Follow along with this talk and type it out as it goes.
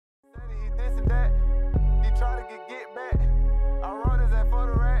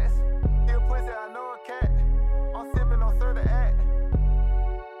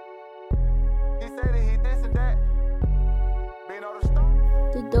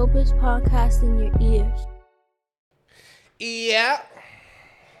dopest podcast in your ears. Yeah.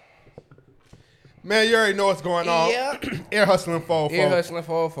 Man, you already know what's going on. Yeah. Ear Hustling 404. Ear Hustling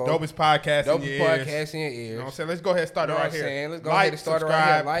 404. Dopest podcast in your ears. Podcast in your ears. You know what I'm saying? Let's go ahead and start it right here. Let's go ahead and start it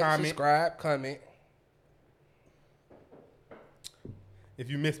right here. Like, comment. subscribe, comment. If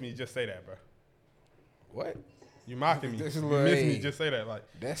you miss me, just say that, bro. What? You mocking me. This If is you a miss little- me, just say that. Like,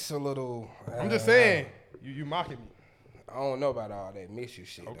 That's a little... I'm just saying, you mocking me. I don't know about all that miss you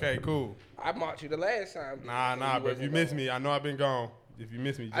shit. Okay, cool. I mocked you the last time. Nah, but if you miss me, I know I've been gone. If you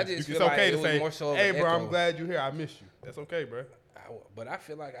miss me, I just it's feel okay like to it was say, more so of hey, an bro, I'm echo. glad you're here. I miss you. That's okay, bro. But I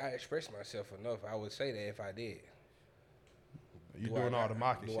feel like I expressed myself enough. I would say that if I did. You Do I doing all not? the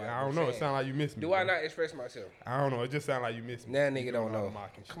mocking Do shit. I I don't know. It understand? sound like you miss me. Do bro. I not express myself? I don't know. It just sound like you miss me. Now You nigga doing don't all the know.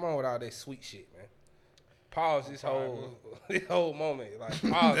 mocking shit. Come on with all this sweet shit, man. Pause this whole moment. Like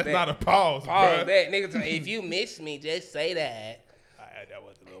pause That's that. not a pause, Pause bro. that. Niggas say, if you miss me, just say that. That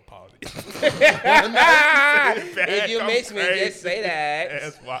was a little pause. If you miss me, just say that.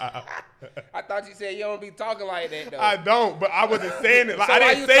 That's wild. I thought you said you don't be talking like that though. I don't, but I wasn't saying it. Like, So I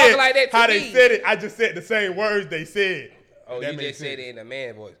why didn't you say talking it like that to how me? they said it. I just said the same words they said. Oh, That you makes just said sense. it in a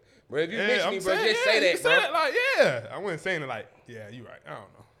man voice. Bro, if you Yeah, miss I'm me, bro, saying, just yeah, say you that, can bro. say that like, yeah. I wasn't saying it like, yeah, you right. I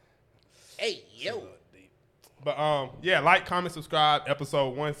don't know. Hey, yo. But yeah, like, comment, subscribe. Episode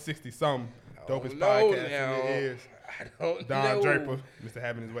 160 something. Dopest podcast in your ears. I don't Don know. Draper, Mr.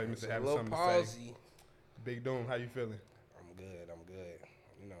 Having His Way, It's Mr. a Having little something to say. palsy. Big Doom, how you feeling? I'm good.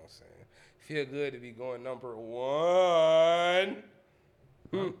 You know what I'm saying? Feel good to be going number one.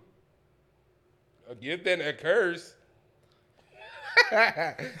 A gift and a curse.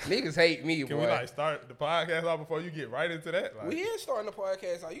 Niggas hate me, Can boy. we like start the podcast off before you get right into that? Like, We is starting the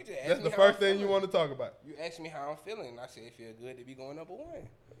podcast. You just asked that's me the how first I'm thing you feeling. want to talk about. You asked me how I'm feeling. And I said it feel good to be going number one.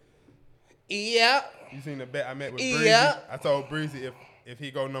 Yeah. You seen the bet I met with Yeah. Breezy? I told Breezy if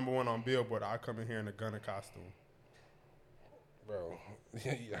he go number one on Billboard, I'll come in here in a Gunna costume. Bro,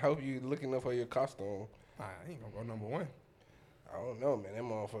 I hope you looking up for your costume. I ain't gonna go number one. I don't know, man. That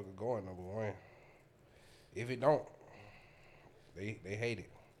motherfucker going number one. If it don't, they hate it.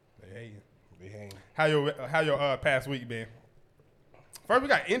 They hate you. They hate it. How your past week been? First, we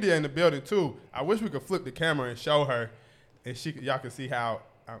got India in the building too. I wish we could flip the camera and show her, and y'all can see how.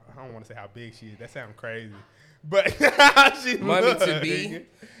 I don't want to say how big she is. That sounds crazy. But she Mommy look, to be. nigga.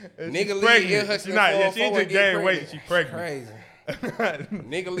 And Nigga she's Lee, pregnant. ear She hustling not. for Yeah, a she ain't four just and get gained weight. pregnant. She pregnant. Crazy.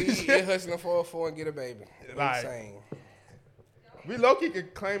 Nigga Lee, ear hustling for a 4 and get a baby. Like- Insane. We low key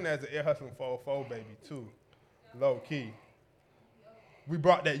could claim that as an Ear Hustling 404 baby too. Low key. We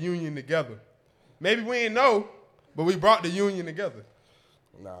brought that union together. Maybe we didn't know, but we brought the union together.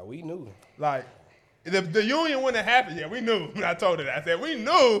 Nah, we knew. Like, the union wouldn't have happened. Yeah, we knew. I told her that. I said, we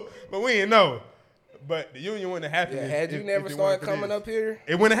knew, but we didn't know. But the union wouldn't have happened. Yeah, had you if never it started wasn't for coming this. up here,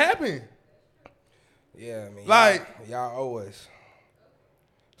 It wouldn't have happened. yeah, I mean, Like- y'all owe us.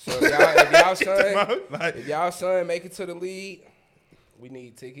 So if Like, y'all son make it to the league, we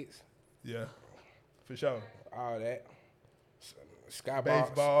need tickets, yeah, for sure. all that. Skybox,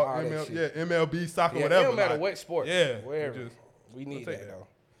 Baseball, all that shit. yeah, MLB, soccer, Yeah, whatever. it don't matter like, what sport. Yeah, wherever. We need take that that. though.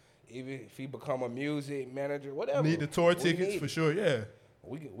 Even if he become a music manager, whatever. Need the tour we tickets need for it. sure. Yeah.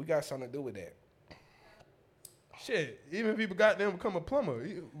 We got something to do with that. Shit, even if people goddamn become a plumber,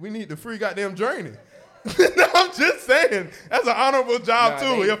 we need the free goddamn draining. I'm just saying, that's an honorable job Nah,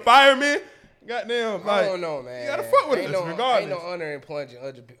 too. they- You're a fireman, goddamn. Like, I don't know, man. You gotta fuck with ain't us regardless. Ain't no honor in plunging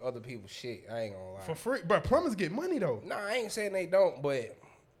other people's shit. I ain't gonna lie. For free, but plumbers get money though. Nah, I ain't saying they don't, but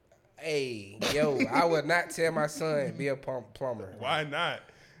hey, yo, I would not tell my son be a plumber. Why not?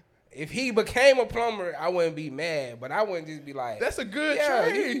 If he became a plumber, I wouldn't be mad, but I wouldn't just be like, That's a good yeah,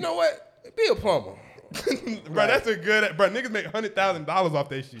 trade. you know what? Be a plumber. Bro, that's a good. Bro, niggas make $100,000 off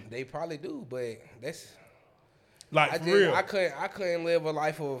that shit. They probably do, but that's Like for real. I couldn't live a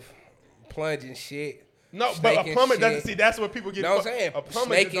life of plunging shit. No, but a snaking plumber shit. doesn't see. That's what people get. Know what I'm saying? A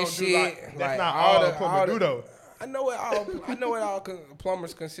plumber just Snaking don't do shit, like. That's like, not all all the- a plumber all do the- though. I know what all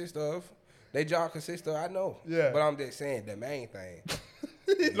plumbers consist of. They job consist of. I know. Yeah. But I'm just saying the main thing.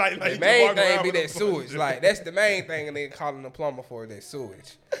 like The you main walk thing around be with a that sewage. plunger. Like that's the main thing, and they calling the plumber for that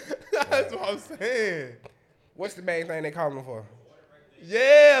sewage. That's what I'm saying. What's the main thing they calling them for?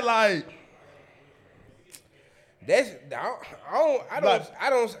 Yeah, like. That's I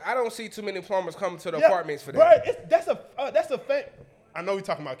don't see too many plumbers coming to the Yeah, apartments for that. Right, that's a fact. I know we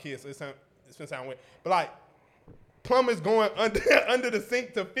talking about kids, so it's gonna sound weird, but like plumbers going under the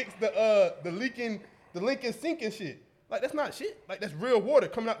sink to fix the leaking sink and shit. Like that's not shit. Like that's real water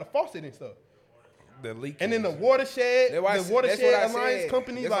coming out the faucet and stuff. The leak. And then the watershed, That's what I Alliance said.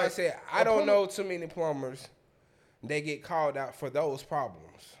 company. That's like what I said. I a don't plumber- know too many plumbers they get called out for those problems.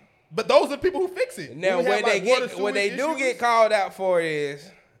 But those are the people who fix it. Now, When we have, like, water, what they sewage do issues. get called out for is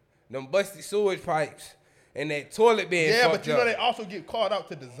them busted sewage pipes and that toilet being Yeah, fucked but you know up. they also get called out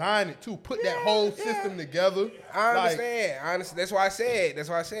to design it too. Put that whole system together. I Like, understand. Honestly, that's why I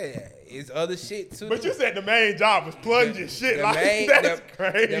said. It's other shit too. but you said the main job was plunging shit. the Like, main, that's the,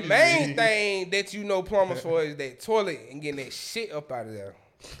 crazy. the main thing that you know plumbers for is that toilet and getting that shit up out of there.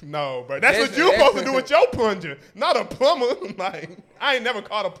 No, bro. That's what That's- you're supposed to that's- do with your plunger, not a plumber. Like, I ain't never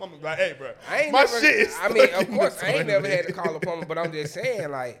called a plumber. Like, hey, bro, I ain't my never, shit is I mean, stuck of in course, the I ain't never toilet. had to call a plumber, but I'm just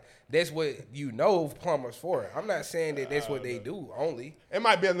saying, like, that's what you know plumbers for. I'm not saying that that's what they do only. It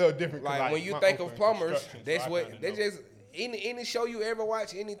might be a little different. 'cause, Like, when you my think uncle of in plumbers, construction, so that's I what kinda they know. just any show you ever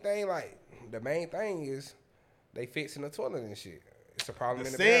watch, anything like the main thing is they fixing the toilet and shit. It's a problem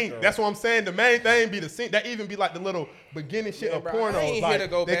in the Sink. bathroom. That's what I'm saying. The main thing be the sink. That even be like the little beginning shit Yeah, of bro, I pornos. ain't here Like to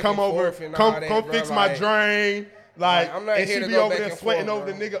go they back come and over, forth and all come that, bro, fix my like- drain. Like, I'm not and here she to be go over back there and sweating forth,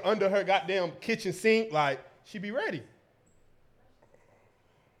 over the bro. nigga under her goddamn kitchen sink. Like, she be ready.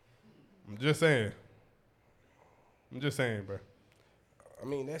 I'm just saying. Bro. I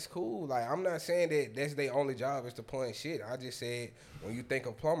mean, that's cool. Like, I'm not saying that that's their only job is to plunge shit. I just said when you think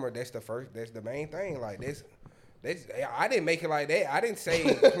of plumber, that's the main thing. Like, that's I didn't make it like that. I didn't say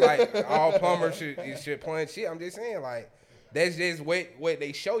like all plumbers should plunge shit. I'm just saying like that's just what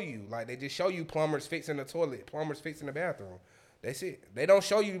they show you. Like, they just show you plumbers fixing the toilet, plumbers fixing the bathroom. That's it. They don't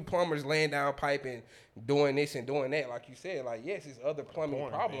show you plumbers laying down pipe and doing this and doing that. Like you said, like, yes, it's other plumbing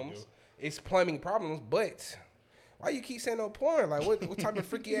Porn, they problems. do. It's plumbing problems, but why you keep saying no porn? Like, what type of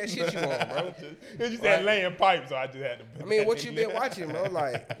freaky ass shit you on, bro? You said laying pipes, so I just had to. I mean, what you been watching, bro?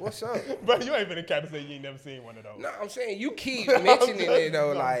 Like, what's up? But you ain't finna cap and say you ain't never seen one of those. No, I'm saying you keep mentioning it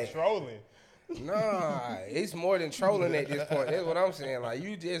though. I'm Like, trolling. nah, it's more than trolling at this point. That's what I'm saying. Like,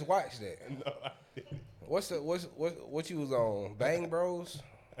 you just watched that. No, I didn't. What you was on? Bang Bros,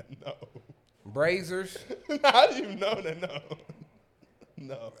 No. Brazers. I didn't even know that. No.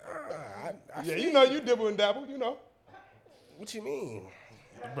 No. I Yeah, feel you know you dibble and dabble. You know. What you mean?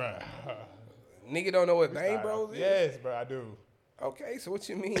 Bruh. Nigga don't know what Bang Bros is? Yes, bro, I do. Okay, so what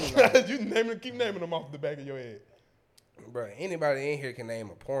you mean? Like, You keep naming them off the back of your head. bro, anybody in here can name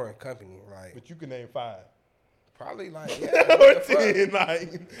a porn company. Like, But you can name 5. probably like, yeah. What the fuck? 10,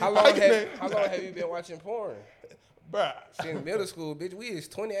 like, How I long can have name- you been watching porn? Bruh. Shit, in middle school, bitch, we is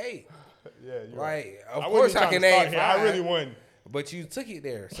 28. Yeah, you're right. Like, of I course wasn't I can trying to name start here. I 5. really wasn't. But you took it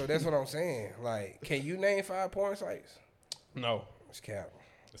there, so that's what I'm saying. Like, can you name 5 porn sites? No, It's cap.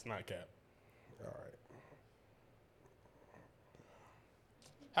 it's not cap. All right.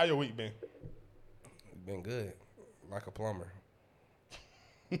 How your week been? It's been good. Like a plumber.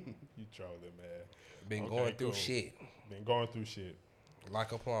 You trolling, man. Been Okay, going through cool. shit. Been going through shit.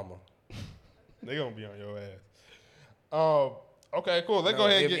 Like a plumber. They gonna be on your ass. Okay, cool. Let's go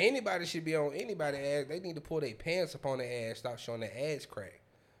ahead and If get. anybody should be on anybody's ass, they need to pull their pants up on their ass, stop showing their ass crack.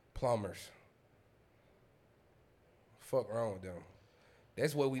 Plumbers. Fuck wrong with them.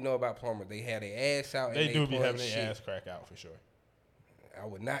 That's what we know about plumbers. They have their ass out. They and do be plunge having shit. their ass crack out for sure. I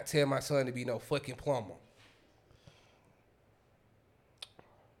would not tell my son to be no fucking plumber.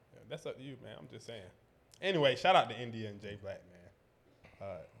 Yeah, that's up to you, man. I'm just saying. Anyway, shout out to India and Jay Black,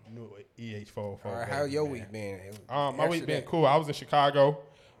 man. New EH404. All right, how your week been? My week been cool. I was in Chicago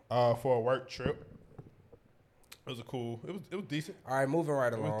for a work trip. It was it was decent. All right, moving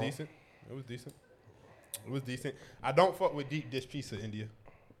right It along. was decent. It was decent. I don't fuck with deep dish pizza, India.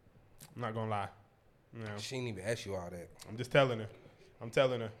 I'm not gonna lie. You know, She didn't even ask you all that. I'm just telling her.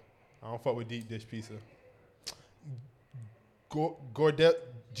 I don't fuck with deep dish pizza.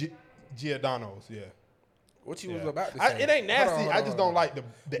 Giordano's, yeah. What you Yeah. was about to say? It ain't Hold nasty. on, I just don't like the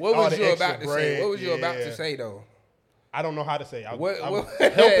What all was the you extra about to bread. say? What was you about Yeah. to say though? I don't know how to say. I was What-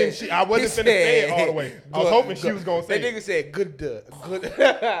 helping. I wasn't He finna say it said- all the way. I was hoping she was gonna say That it. nigga said good duh.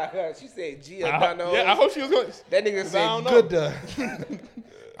 Good. She said Giordano. I hope she was gonna. That nigga 'cause I don't said know. good duh.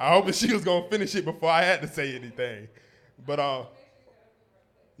 I hope that she was gonna finish it before I had to say anything. But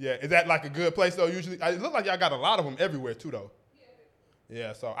yeah, is that like a good place though? Usually, it look like y'all got a lot of them everywhere too though.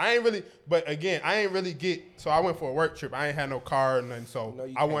 Yeah, so I ain't really, but again, I ain't really so I went for a work trip. I ain't had no car or nothing, so No,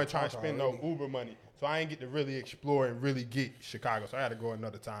 you I wasn't can't trying to talk spend no already. Uber money. So I ain't get to really explore and really get Chicago. So I had to go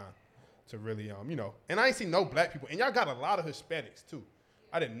another time to really, and I ain't seen no black people. And y'all got a lot of Hispanics too.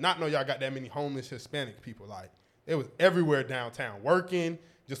 I did not know y'all got that many homeless Hispanic people. Like, it was everywhere downtown, working,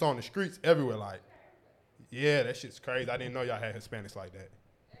 just on the streets, everywhere. Like, yeah, that shit's crazy. I didn't know y'all had Hispanics like that.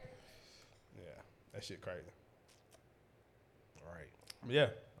 Yeah, that shit crazy. All right, But yeah,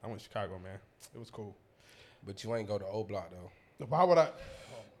 I went to Chicago, man. It was cool. but you ain't go to O Block though. Why would I?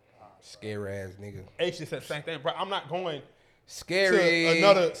 Scary ass nigga. H just said the same thing, bro. I'm not going Scary. to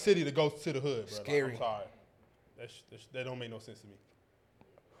another city to go to the hood, bro. Scary. Like, I'm sorry. That don't make no sense to me.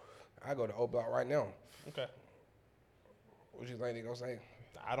 I go to O Block right now. Okay. What you think they gonna say?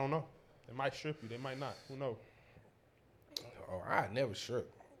 I don't know. They might strip you. They might not. Who knows? Oh, I never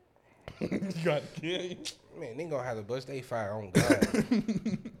strip. You got to kill you. Man, they gonna have to bust they fire on God.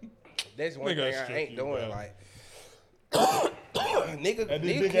 That's one Nigga thing I strip ain't you, doing. bro. Like, nigga, At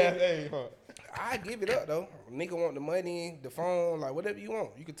this nigga big can't- ass age, huh? I give it up though. Nigga want the money, the phone, like whatever you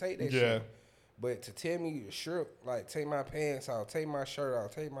want, you can take that Yeah. shit. But to tell me to strip, like take my pants off, take my shirt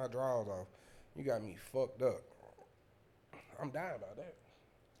off, take my drawers off, you got me fucked up. I'm dying about that.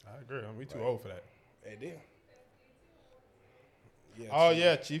 I agree. We too old for that. It did. Yeah, Oh, Chief.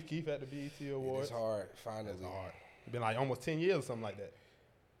 yeah. Chief Keef at the BET Awards. It's hard, finally. It's hard. It's been like almost 10 years or something like that.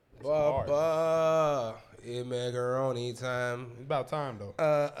 It's Bubba, hard. it macaroni time. It's about time, though.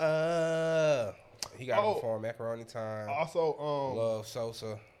 He got to Oh. perform macaroni time. Also, Love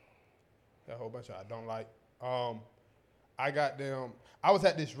Sosa. a whole bunch of I don't like. I was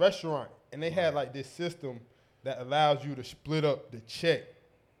at this restaurant and they had like this system that allows you to split up the check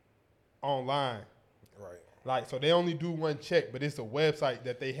online. Right. Like, so they only do one check, but it's a website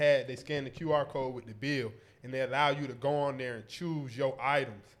that they had. They scan the QR code with the bill, and they allow you to go on there and choose your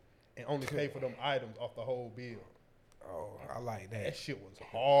items and only pay for them items off the whole bill. Oh, I like That that. shit was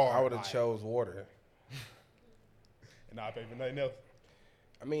hard. I would have like, chose water. and I pay for nothing else.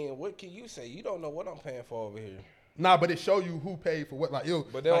 I mean, what can you say? You don't know what I'm paying for over here. Nah, but it show you who paid for what. Like, yo,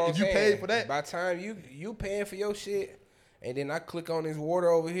 But like, like if you paid for that, by the time you paying for your shit, and then I click on this water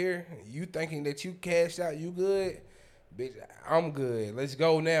over here, you thinking that you cashed out, you good, bitch? I'm good. Let's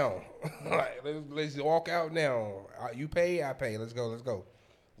go now. Like, let's walk out now. You pay, I pay. Let's go. Let's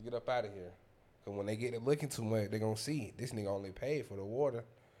get up out of here. Cause when they get to looking too much, they gonna see this nigga only paid for the water.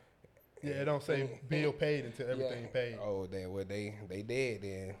 yeah, it don't say bill paid until everything paid. Oh, they dead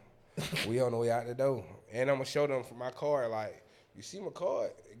then. We on the way out the door. And I'm gonna show them for my card, like, you see my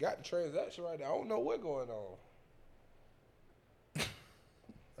card? It got the transaction right there. I don't know what's going on.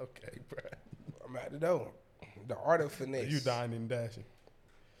 Okay, bro. I'm at the door. The art of finesse. You dining and dashing.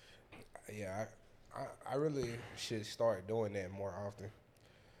 Yeah, I really should start doing that more often.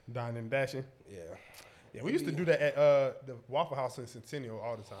 Dining and dashing. Yeah. Yeah, we used to do that at the Waffle House in Centennial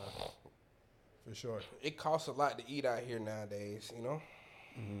all the time. For sure. It costs a lot to eat out here nowadays, you know?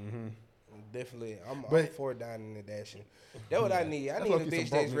 Mm-hmm. Definitely. I'm for dining and dashing. That's what I need. I That's need a low-key some bitch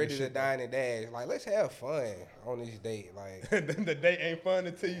broke that's nigga ready to shit, though. dine and dash. Like, let's have fun on this date. Like, The date ain't fun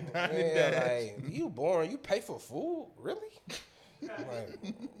until you dine and yeah, dash. like, you boring. You pay for food? Really?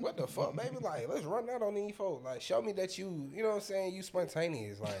 Like, what the fuck, baby? Like, let's run out on these folks. Like, show me that you know what I'm saying? You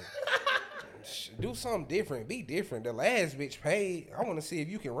spontaneous. Like, do something different. Be different. The last bitch paid. I want to see if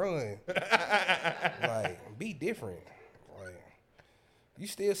you can run. Like, be different. Like, you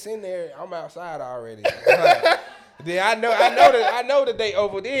still sitting there. I'm outside already. Like, then I know the date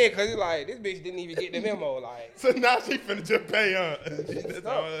over there because it's like, this bitch didn't even get the memo. Like, So now she finna just pay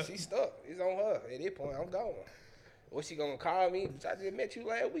her. She's stuck. It's on her. At this point, I'm gone. What she gonna call me? I just met you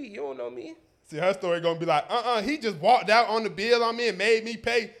last week. You don't know me. See, her story gonna be like, he just walked out on the bill on me and made me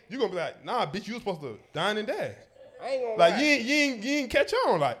pay. You gonna be like, nah, bitch, you was supposed to dine and dash. I ain't gonna Like, lie. you ain't catch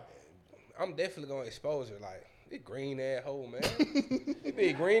on. Like, I'm definitely gonna expose her. Like, this green ass hole, man. This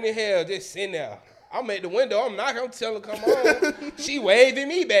bitch green as hell, just sitting there. I'm at the window. I'm knocking. I'm telling her, come on. She waving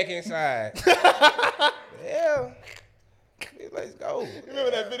me back inside. Yeah. Let's go. you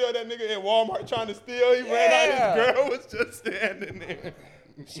remember that video of that nigga at Walmart trying to steal? He ran out. His girl was just standing there.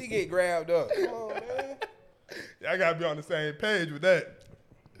 She get grabbed up. Come on, man. I gotta be on the same page with that.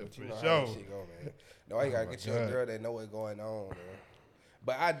 You For know how sure. that shit go, man. No, you gotta get you a God. girl that know what's going on, man.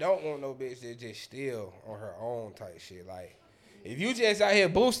 But I don't want no bitch that just steal on her own type shit. Like, if you just out here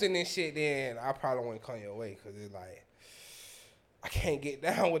boosting this shit, then I probably won't come your way because it's like, I can't get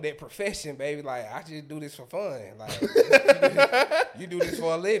down with that profession, baby. Like, I just do this for fun. Like, you do this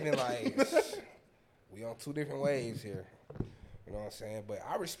for a living. Like, we on two different waves here. You know what I'm saying? But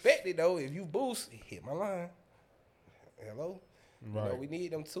I respect it, though. If you boost, hit my line. Hello? You know, Right. we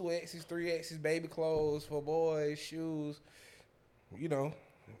need them 2X's, 3X's, baby clothes for boys, shoes. You know,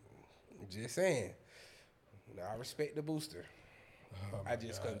 just saying. You know, I respect the booster. I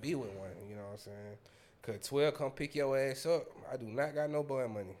just couldn't be with one. You know what I'm saying? Cause 12 come pick your ass up. I do not got no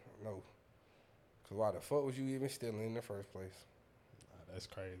bun money. No. Cause why the fuck was you even stealing in the first place? Nah, that's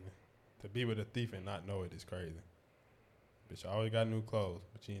crazy. To be with a thief and not know it is crazy. Bitch always got new clothes,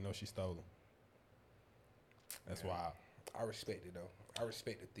 but you didn't know she stole them. That's wild. I respect it though. I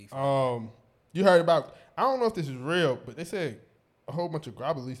respect the thief. You heard about, I don't know if this is real, but they said a whole bunch of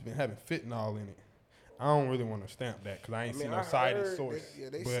grabber leaves been having fentanyl in it. I don't really want to stamp that because I ain't seen no cited source.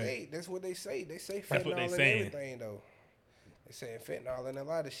 They say that's what they say. They say That's what fentanyl they in saying. everything though. They say fentanyl in a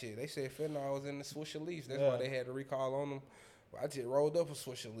lot of shit. They said fentanyl was in the Swisher Leafs. That's why they had to recall on them. But I just rolled up a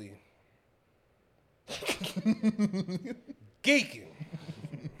Swisher Leaf. Geeking.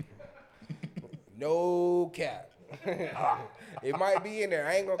 No cap. It might be in there.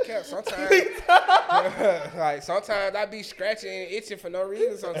 I ain't gonna cap. Sometimes, like sometimes I be scratching and itching for no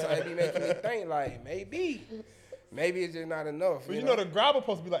reason. Sometimes it be making me think like maybe it's just not enough. But you know the grabber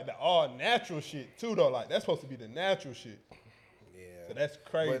supposed to be like the all natural shit too though. Like that's supposed to be the natural shit. Yeah. So that's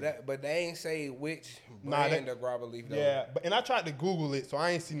crazy. But they ain't say which brand of grabber leaf though. Yeah, and I tried to Google it, so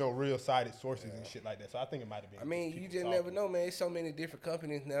I ain't see no real cited sources and shit like that. So I think it might have been. I mean, you just never know, man. There's so many different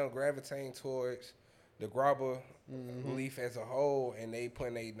companies now gravitating towards the grabber leaf as a whole, and they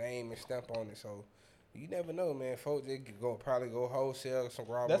putting their name and stamp on it. So you never know, man. Folks, they probably go wholesale some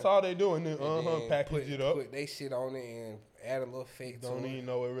grabber. That's all they do, and then package it up. Put they shit on it and add a little fake to Don't it. even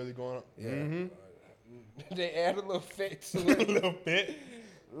know what really going on. Yeah. They add a little fat to A it. little bit.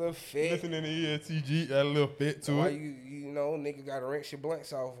 Little fat. Listening to ESTG, add a little bit to Why it. you know, nigga gotta rinse your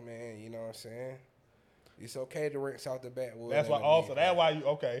blunts off, man. You know what I'm saying? It's okay to rinse off the backwood. That's why. Also, that's why you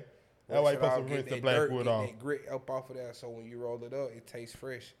okay. That's why you supposed to rinse the blackwood off. Get that grit up off of that, so when you roll it up, it tastes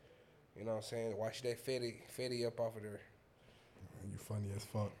fresh. You know what I'm saying? Wash that fatty up off of there. You funny as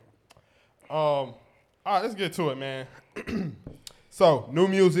fuck. All right, let's get to it, man. So, new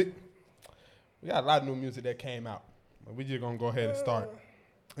music. We got a lot of new music that came out. But we just gonna go ahead and start.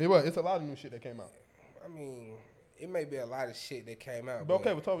 It's a lot of new shit that came out. I mean, it may be a lot of shit that came out. But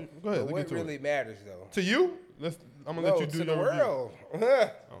okay, well, go ahead. But Let's what get to really it. matters though? To you? I'm gonna let you do to your the review. world.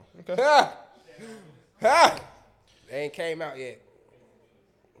 Oh, okay. They ain't came out yet.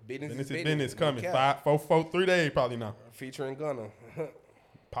 Business is business coming. No cap. 3 days probably now. Featuring Gunna.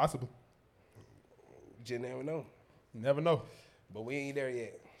 Possibly. You just never know. You never know. But we ain't there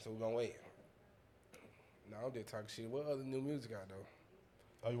yet, so we're gonna wait. No, I'm just talking shit. What other new music out though?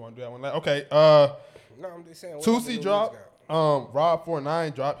 Oh, you want to do that one? Okay. No, I'm just saying. What other new Tusi music dropped. out? Rob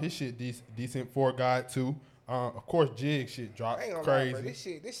 49 dropped. His shit decent for a guy too. Of course, Jig shit dropped. I ain't gonna Crazy. lie,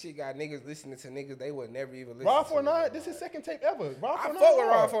 bro. This shit got niggas listening to niggas they would never even listen Rob to. 49, this is his second tape ever. Rob I 49 fuck with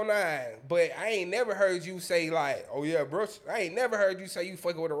Rob hard. 49, but I ain't never heard you say like, oh yeah, bro. I ain't never heard you say you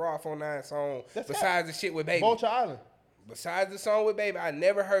fucking with a Rob 49 song besides the shit with Baby. Vulture Island. Besides the song with Baby, I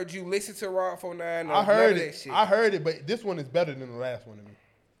never heard you listen to Rob 49. I heard none it. Of that shit. I heard it, but this one is better than the last one to me.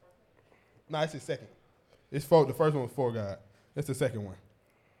 Nah, it's his second. It's four. The first one was 4 God. It's the second one.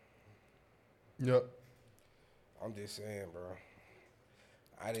 Yep. I'm just saying, bro.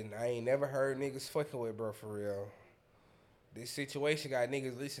 I ain't never heard niggas fucking with bro for real. This situation got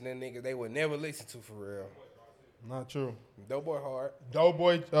niggas listening to niggas they would never listen to for real. Not true. Doughboy hard.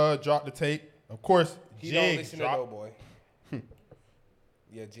 Doughboy dropped the tape. Of course, He don't Jig listen to dropped. Doughboy.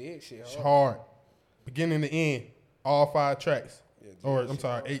 Yeah, Jig shit It's hard. hard. Beginning to end, all 5 tracks. Yeah, Jig Or, I'm shit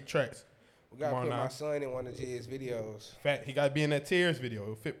sorry, hard. 8 tracks. We gotta Come on put now. my son in one of Jig's videos. Fact, he got to be in that Tears video. It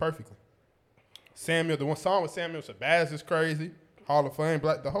would fit perfectly. Samuel, the one song with Samuel Shabazz is crazy. Hall of Fame,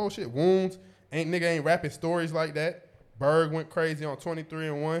 Black, the whole shit. Wounds, nigga ain't rapping stories like that. Berg went crazy on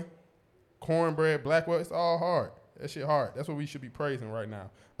 23-1. Cornbread, Blackwell, it's all hard. That shit hard. That's what we should be praising right now.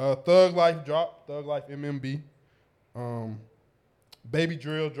 Thug Life dropped. Thug Life MMB. Baby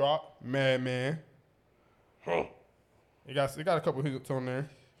Drill dropped. Madman. It got a couple hits on there.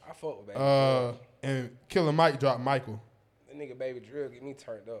 I fuck with Baby Drill. And Killer Mike dropped Michael. That nigga Baby Drill get me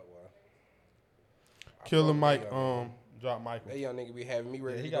turned up, boy. Killer fuck Mike with that young dropped Michael. That young nigga be having me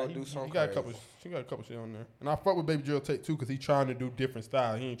ready Yeah, to go do something he got crazy. he got a couple shit on there. And I fuck with Baby Drill Take 2 because he trying to do different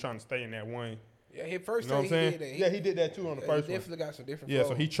style. He ain't trying to stay in that one. Yeah, his first You know time what I'm he saying? did that. Yeah, he did that too on the first he one. definitely got some different Yeah, so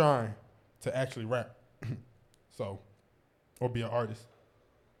flows. he trying to actually rap. So, or be an artist.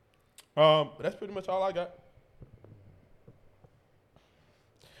 But that's pretty much all I got.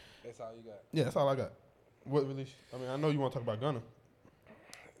 That's all you got. Yeah, that's all I got. What release? I mean, I know you want to talk about Gunna.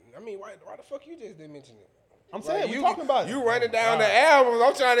 I mean, why the fuck you just didn't mention it? I'm saying you we talking about you running down the albums.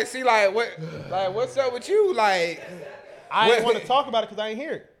 I'm trying to see like what's up with you? Like I what- didn't want to talk about it because I ain't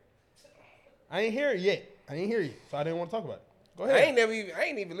hear it. I ain't hear it yet. I didn't hear you, so I didn't want to talk about it. Go I ahead.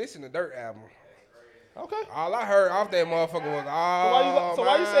 ain't even listened to Dirt album. Okay. All I heard off that motherfucker was So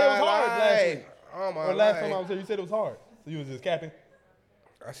why you say it was hard last week? Oh my Or last life. time I was here, you said it was hard. So you was just capping.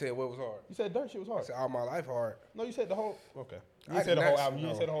 I said what was hard? You said Dirt shit was I hard. said all my life hard. No, you said the whole. Okay. You I didn't say did the whole not- album. You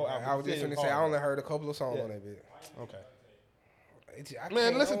didn't say the whole album. I was You just said it gonna say I hard. only heard a couple of songs Yeah. on that bit. Okay. I Man,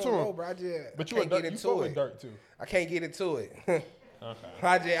 can't- listen I to don't him. know, bro. I just But you can't a Dirt. get You fuck into with it. Dirt too. I can't get into it.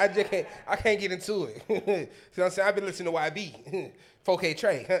 Okay. I can't get into it. See what I'm saying? I've been listening to YB, 4K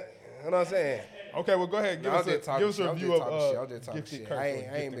Trey. You know what I'm saying? Okay, well, go ahead. Give us a review of Gifted Curse.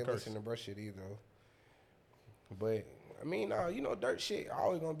 I ain't been listening to bruh shit either. But I mean, dirt shit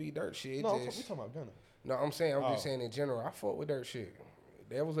always gonna be dirt shit. No, we talking about Gunna. No, I'm just saying in general. I fought with dirt shit.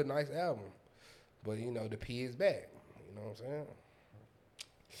 That was a nice album, but the P is back. You know what I'm saying?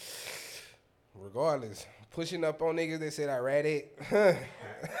 Regardless, pushing up on niggas that said I read it.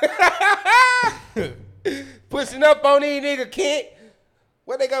 Pushing up on these niggas, Kent.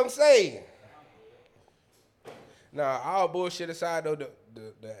 What they gonna say? Nah, all bullshit aside though, the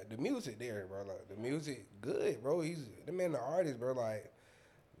music there, bro. Like, the music good, bro. The man, the artist, bro. Like,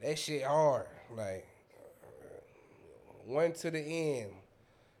 that shit hard. Like, one to the end.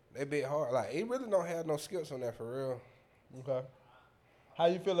 That bit hard. Like, it really don't have no skips on that for real. Okay. How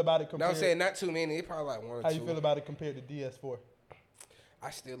you feel about it compared? No, I'm saying not too many. It probably like one or two. How you feel about it compared to DS4? I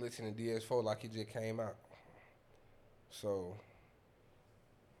still listen to DS4 like it just came out. So,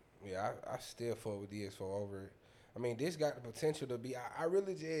 yeah, I still fuck with DS4 over it. I mean, this got the potential to be. I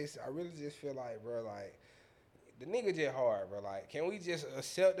really just feel like, bro, like the nigga just hard, bro. Like, can we just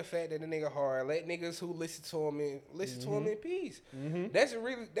accept the fact that the nigga hard? Let niggas who listen to him in peace. Mm-hmm. That's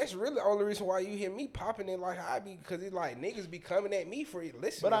really the only reason why you hear me popping it like I be, because it's like niggas be coming at me for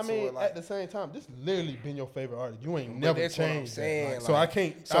listening. But I mean, to it, like, at the same time, this literally been your favorite artist. You ain't never changed. What I'm saying. Like, so I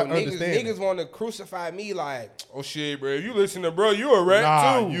can't. So I understand. niggas want to crucify me like, oh shit, bro. If you listen to bro, you a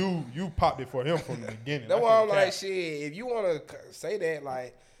rat too. You popped it for him from the beginning. That's why I'm like, shit. If you want to say that,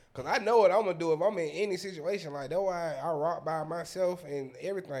 like. Cause I know what I'm gonna do if I'm in any situation. Like, that's why I rock by myself and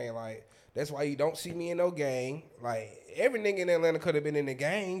everything. Like, that's why you don't see me in no gang. Like, every nigga in Atlanta could have been in the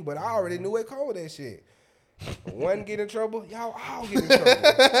gang, but I already knew what come with that shit. One get in trouble, y'all all get in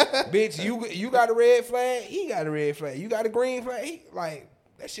trouble. Bitch, you got a red flag, he got a red flag. You got a green flag, like,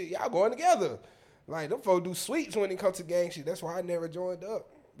 that shit, y'all going together. Like, them folks do sweeps when it comes to gang shit. That's why I never joined up.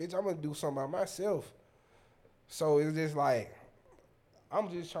 Bitch, I'm gonna do something by myself. So it's just like, I'm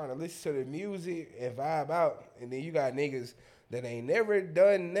just trying to listen to the music and vibe out. And then you got niggas that ain't never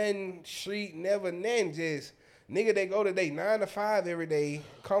done nothing street, never nothing. Just nigga, they go to their 9 to 5 every day,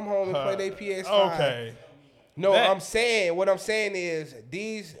 come home and play their PS5. Okay. No, what I'm saying is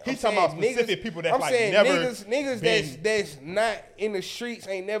these. He's talking about specific niggas, people that's I'm like saying never niggas that's not in the streets,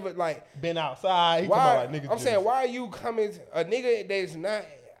 ain't never like been outside. He talking about like niggas. I'm saying, why are you coming, a nigga that's not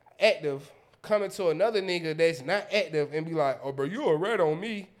active, coming to another nigga that's not active and be like, oh, bro, you a rat on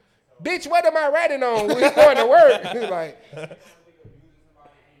me. Bitch, what am I ratting on? We going to work. Like,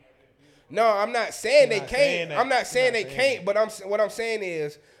 no, I'm not saying they can't. I'm not saying they can't, but what I'm saying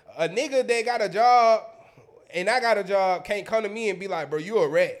is a nigga that got a job and I got a job can't come to me and be like, bro, you a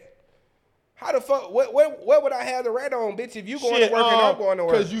rat. How the fuck? What would I have the rat on, bitch? If you going to work and I'm going to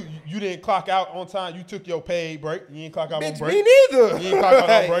work? Because you didn't clock out on time. You took your paid break. You ain't clock out bitch, on break. Me neither. You ain't clock out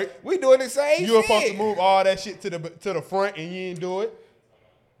on break. We doing the same shit. You were supposed to move all that shit to the front and you didn't do it.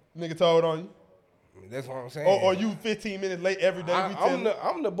 Nigga told on you. That's what I'm saying. Or you 15 minutes late every day.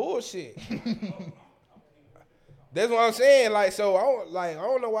 I'm the bullshit. That's what I'm saying. Like, so I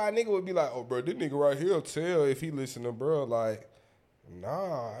don't know why a nigga would be like, oh, bro, this nigga right here tell if he listen to bro. Like,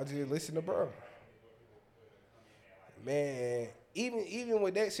 nah, I just listen to bro. Man, even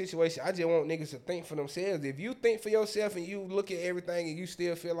with that situation, I just want niggas to think for themselves. If you think for yourself and you look at everything and you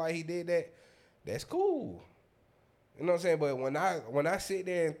still feel like he did that, that's cool. You know what I'm saying? But when I sit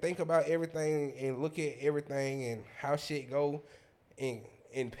there and think about everything and look at everything and how shit go in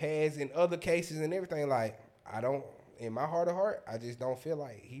past and other cases and everything, like, I don't, in my heart of heart, I just don't feel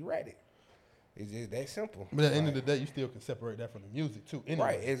like he ratted. It's just that simple. But at the end of the day, you still can separate that from the music too. Anyway.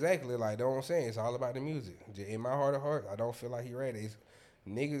 Right, exactly. Like, that's what I'm saying. It's all about the music. Just in my heart of heart, I don't feel like he ratted. It's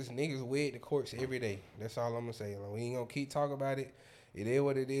niggas wed the courts every day. That's all I'm gonna say. Like, we ain't gonna keep talking about it. It is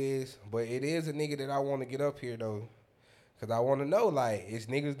what it is. But it is a nigga that I want to get up here though. Cause I want to know, like, is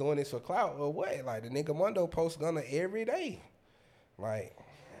niggas doing this for clout or what? Like, the nigga Mondo posts Gunna every day. Like,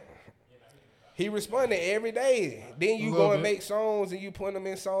 he responded every day. Then you go and make songs and you put them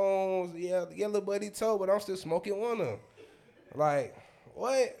in songs. Yeah, little buddy told, but I'm still smoking one of them. Like,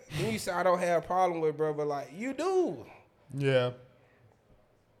 what? Then you say I don't have a problem with, bro, but like, you do. Yeah.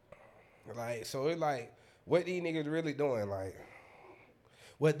 Like, so it's like, what these niggas really doing? Like,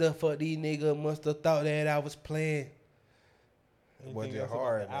 what the fuck these niggas must have thought that I was playing? It wasn't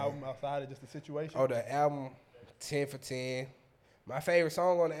hard, the album outside of just the situation? Oh, the album, 10 for 10. My favorite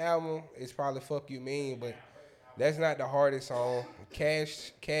song on the album is probably Fuck You Mean, but that's not the hardest song.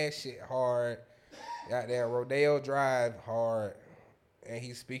 Cash shit hard. Goddamn Rodeo Drive hard. And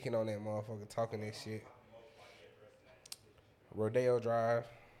he's speaking on that motherfucker, talking that shit. Rodeo Drive.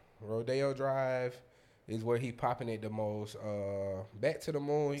 Rodeo Drive is where he popping it the most. Back to the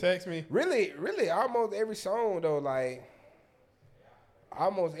Moon. Text me. Really, almost every song though, like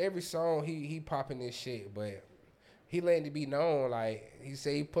almost every song he popping this shit, but he letting it be known. Like he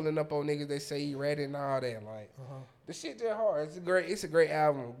say he pulling up on niggas that say he ready and all that. Like the shit just hard. It's a great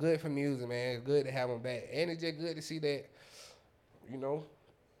album. Good for music, man. It's good to have him back, and it's just good to see that, you know,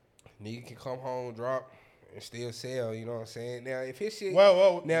 nigga can come home, drop, and still sell. You know what I'm saying? Now if his shit,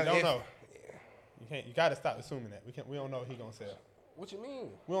 Well, now you don't if- know. You gotta stop assuming that. We don't know what he gonna sell. What you mean?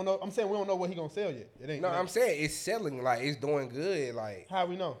 We don't know. I'm saying we don't know what he gonna sell yet. It ain't. No, I'm saying it's selling. Like it's doing good. Like How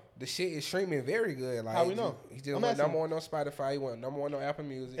we know? the shit is streaming very good. Like How we know? He just I'm went asking number one on Spotify. He went number one on Apple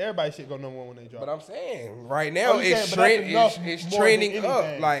Music. Everybody shit go number one when they drop. But I'm saying right now you it's saying, but that's enough it's more trending than up.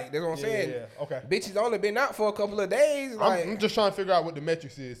 anything. Like that's what I'm saying. Yeah. Okay. Bitches only been out for a couple of days. Like, I'm just trying to figure out what the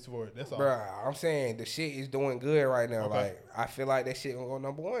metrics is for it. That's all. bruh, I'm saying the shit is doing good right now. Okay. Like I feel like that shit gonna go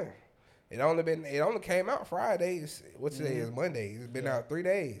number one. It only came out Friday. What today is Monday. It's been out 3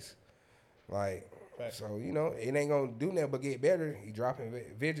 days. Like, Fact. so, you know, it ain't gonna do nothing but get better. He dropping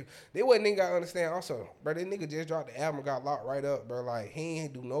vigil. They wasn't nigga gotta understand also, bro. That nigga just dropped the album, got locked right up, bro. Like, he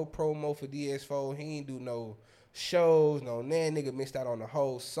ain't do no promo for DS4. He ain't do no shows, no nan. Nigga missed out on the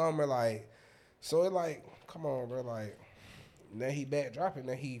whole summer. Like, so it like, come on, bro. Like, now he back dropping.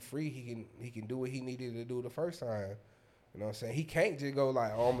 Now he free. He can do what he needed to do the first time. You know what I'm saying? He can't just go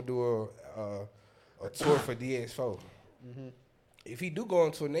like, oh, I'm gonna do a tour for DS4. If he do go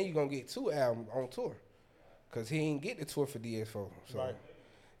on tour, then you gonna get 2 albums on tour, cause he ain't get the tour for DS4. So Right.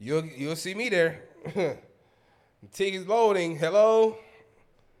 you'll see me there. Tickets loading. Hello.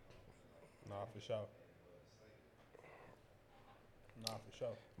 Nah, for sure.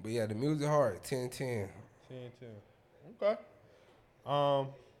 But yeah, the music hard. 10-10. 10-10. Okay.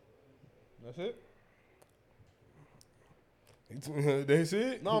 That's it. That's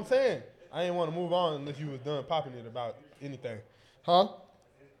it. No, I'm saying I didn't want to move on unless you was done popping it about anything. Huh?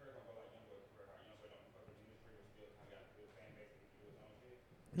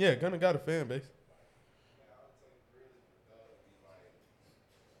 Yeah, Gunna got a fan base.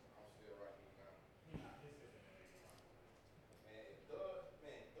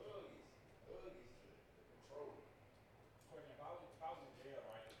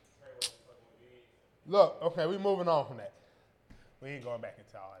 Look, okay, we moving on from that. We ain't going back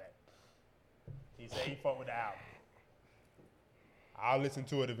into all that. He said he fought with the album. I'll listen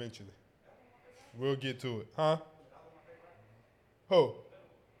to it eventually. We'll get to it. Huh? Who?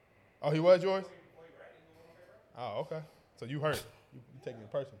 Oh, he was yours? Oh, okay. So you hurt. You taking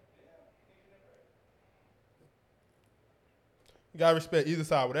it personal. You gotta respect either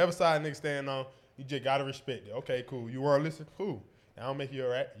side. Whatever side nigga stand on, you just gotta respect it. Okay, cool. You wanna listen? Cool. I don't make you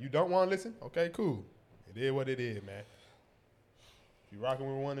alright. You don't wanna listen? Okay, cool. It is what it is, man. If you rocking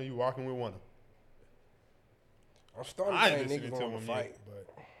with one, or you walking with one. I'm starting I to ain't think listening niggas to want him to fight. yet,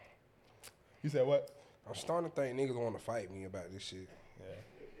 but you said what? I'm starting to think niggas want to fight me about this shit. Yeah.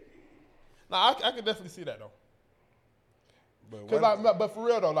 Nah, I can definitely see that though. But Cause one- like, but for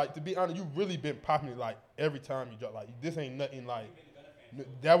real though, like to be honest, you really been popping it like every time you drop. Like this ain't nothing like.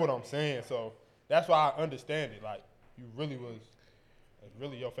 That's what I'm saying. So that's why I understand it. Like you really was, like,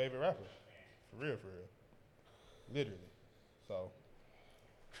 really your favorite rapper, for real, literally. So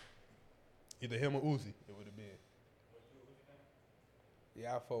either him or Uzi, it would have been.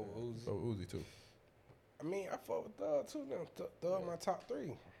 yeah, I fought with Uzi. So Uzi too. I mean, I fought with Thug too. Now Thug my top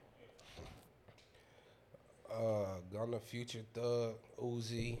 3. Gunna, Future, Thug,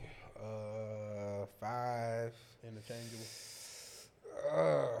 Uzi, 5, Interchangeable.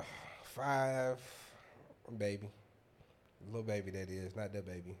 5, Baby, Lil Baby that is, not the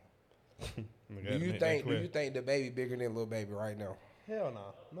Baby. Do you think the Baby bigger than Lil Baby right now? Hell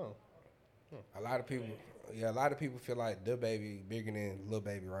no. A lot of people feel like the Baby bigger than Lil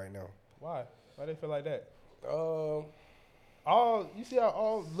Baby right now. Why? Why they feel like that? Um, You see how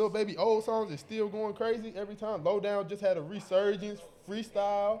all Lil Baby old songs is still going crazy every time? Low Down just had a resurgence,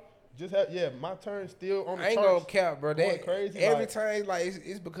 freestyle. Just had My Turn still on the I ain't charts. gonna cap, bro. going That crazy, every like- time, like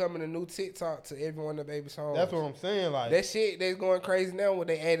it's becoming a new TikTok to every one of the Baby songs. That's what I'm saying. Like, That shit that's going crazy now when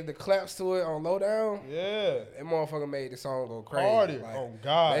they added the claps to it on Lowdown. yeah, That motherfucker made the song go crazy. harder. Like, Oh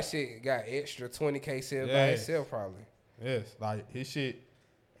God, that shit got extra 20K sales by Yes. itself probably. yes, like his shit.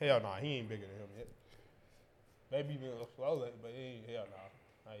 Hell nah, he ain't bigger than him yet. Maybe even slowly, but he ain't. Hell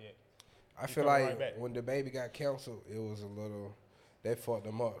nah, not yet. I He feel coming like right back. when the Baby got canceled, it was a little. That fucked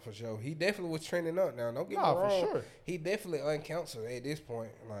him up for sure. He definitely was trending up now. Don't get Nah, me for wrong. sure. He definitely uncanceled at this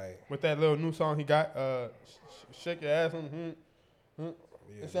point. Like, With that little new song he got, Shake Your Ass, yeah,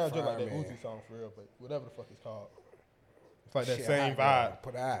 it sounds just like that Fireman. Uzi song for real, but whatever the fuck it's called. It's like that Shit, same hot girl, vibe.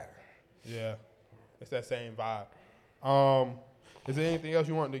 Put out. Yeah, it's that same vibe. Is there anything else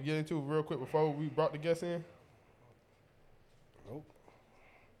you wanted to get into real quick before we brought the guests in? Nope.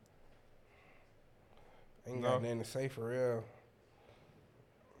 Ain't No. got nothing to say for real.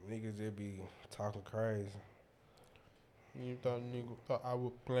 Niggas just be talking crazy. You thought nigga thought I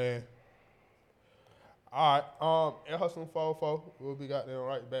would plan. All right, Air Hustling 404. We'll be got them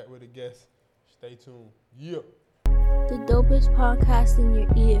right back with the guests. Stay tuned. Yeah. The dopest podcast in your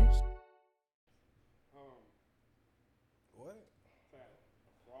ears. What?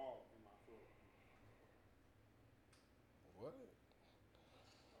 What?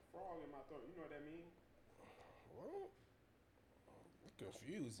 Frog in my throat. You know what that means? What? You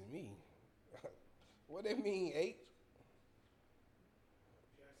confusing me. What that mean, H?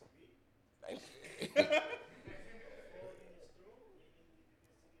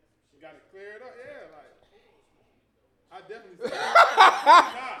 You got it cleared up? Yeah, like I definitely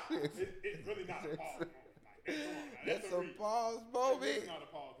said it's really not a pause moment. Like, That's a pause moment. It's not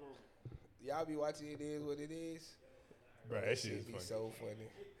a pause moment. Y'all be watching It Is What It Is? Bro, that shit is be funny. so funny.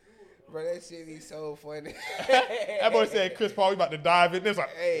 Bro, that shit be so funny. That boy said Chris Paul, we about to dive in. It's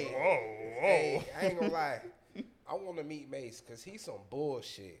like, Hey, whoa. hey, I ain't gonna lie. I want to meet Mace because he's some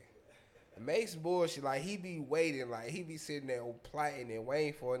bullshit. Mace bullshit. Like, he be waiting. Like, he be sitting there plotting and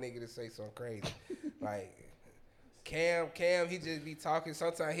waiting for a nigga to say something crazy. Like, Cam, he just be talking.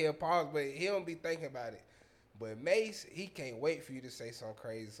 Sometimes he'll pause, but he don't be thinking about it. But Mace, he can't wait for you to say something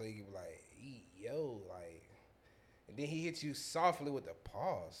crazy so he can be like, yo, like, and then he hits you softly with the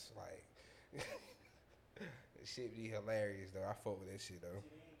pause. Like, that shit be hilarious, though. I fuck with that shit, though.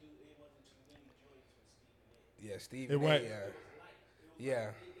 Yeah, Steve. It went. Yeah.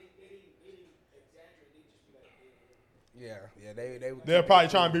 They're probably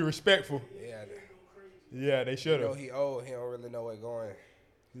trying to be respectful. Yeah. Yeah, they should You know have. he old. He don't really know where going.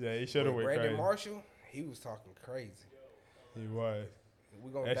 Yeah, he should have went Brandon crazy. Marshall, he was talking crazy. He was.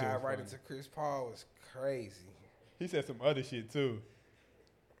 We gonna That shit dive was right funny. into Chris Paul. Was crazy. He said some other shit too.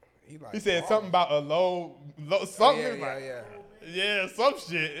 Like, He said Paul. something about a low something. Oh, He was like, yeah. yeah, some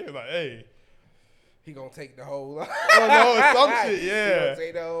shit. He was like, hey. He gonna take the whole load. Oh no, some shit, He yeah. gonna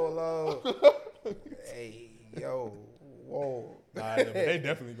take the whole load. Hey, yo, whoa. Nah, they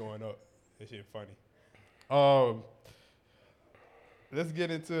definitely going up. That shit funny. Let's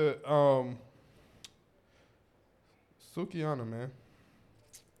get into Sukihana, man.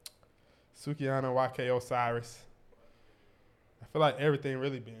 Sukihana, YK Osiris. I feel like everything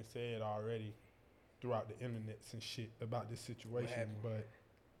really been said already throughout the internets and shit about this situation, happened? but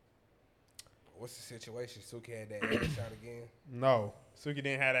What's the situation? Suki had that ass shot again. no, Suki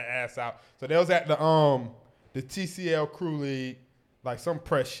didn't have that ass out. So they was at the TCL Crew League, like some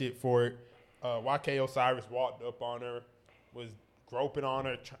press shit for it. YK Osiris walked up on her, was groping on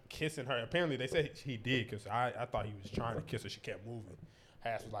her, kissing her. Apparently they said he did because I thought he was trying to kiss her. She kept moving. Her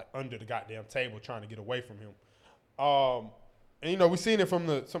ass was like under the goddamn table trying to get away from him. And you know we seen it from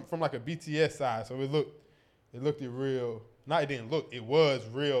like a BTS side, so it looked real. Not it didn't look. It was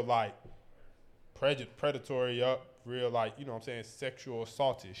real like predatory up, real like, you know what I'm saying, sexual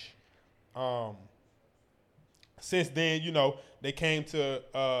assaultish. Since then, you know, he came to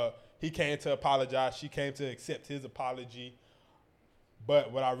apologize. She came to accept his apology.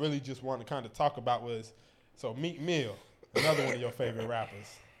 But what I really just wanted to kind of talk about was, so Meek Mill, another one of your favorite rappers.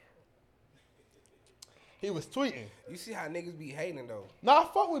 He was tweeting. You see how niggas be hating though. Nah, I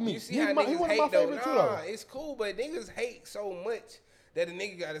fuck with Meek. You see how niggas he one of hate my though. favorites too, Nah, though. it's cool, but niggas hate so much that a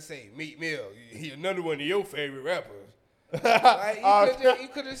nigga gotta say, Meek Mill, he another one of your favorite rappers. Like, you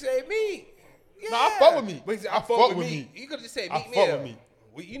could have said Meek. Yeah. Nah, I fuck with Meek. But I fuck with Meek. You could have said I Meek fuck Mill. with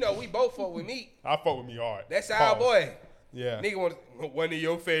Meek. We both fuck with Meek. I fuck with me hard. That's Pause. our boy. Yeah. Nigga want one of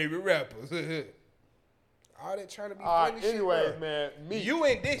your favorite rappers. All that trying to be All funny right, shit. anyways, bro. man, Meek. You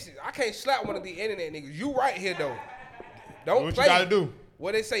in dishes. I can't slap one of the internet niggas. You right here though. Don't What play. you gotta do?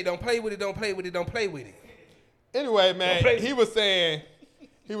 What they say? Don't play with it. Don't play with it. Don't play with it. Anyway, man, play- he was saying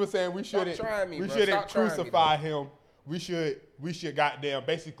we shouldn't trying me, we bro. shouldn't Stop trying me, crucify him. We should goddamn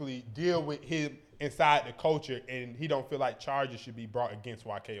basically deal with him inside the culture, and he don't feel like charges should be brought against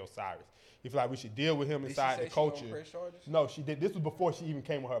YK Osiris. He feel like we should deal with him Did she inside say the she gonna culture. press charges? No, she did. This was before she even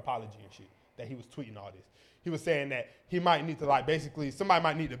came with her apology and shit. That he was tweeting all this. He was saying that he might need to like basically somebody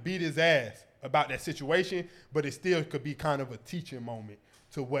might need to beat his ass about that situation, but it still could be kind of a teaching moment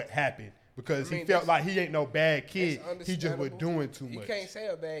to what happened because I mean, he felt that's- like he ain't no bad kid. That's He just was understandable. doing too You much. can't say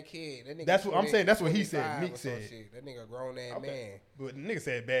a bad kid. That nigga That's what I'm saying. That's what he said. 25 Meek or some said. shit. That nigga a grown ass Okay. man. But the nigga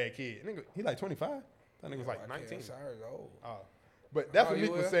said bad kid. Nigga, he like 25. That nigga was like 19. Sorry, old. But that's Oh, what you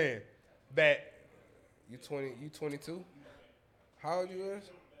Meek was will? saying. That You 20? You 22? How old you is?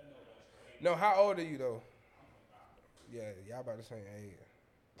 No, how old are you though? Yeah, y'all about the same age.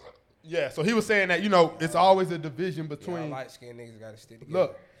 Yeah, so he was saying that, it's always a division between. Light skinned niggas gotta stick together.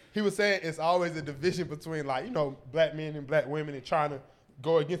 Look, he was saying it's always a division between, black men and black women and trying to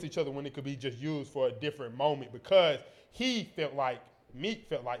go against each other when it could be just used for a different moment, because he felt like, Meek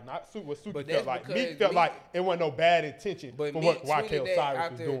felt like, not what Suki felt like. Meek felt like it wasn't no bad intention for what YK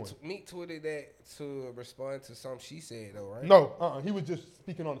Osiris was doing. Meek tweeted that to respond to something she said though, right? No, he was just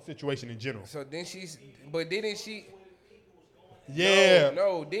speaking on the situation in general. So then didn't she? Yeah.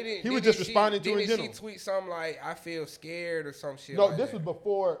 No, didn't he was just responding to it in general. Didn't she tweet something like, I feel scared or some shit? No, like this that? was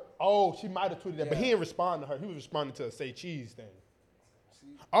before. Oh, she might have tweeted that, but he didn't respond to her. He was responding to a Say Cheese thing.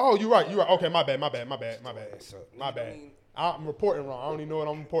 Oh, you're right. Okay, my bad. I'm reporting wrong. I don't even know what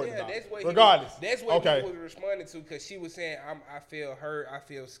I'm reporting about. That's what Regardless. That's what he was responding to, because she was saying, I feel hurt, I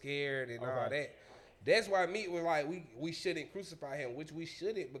feel scared, and all that. That's why Meek was like, we shouldn't crucify him, which we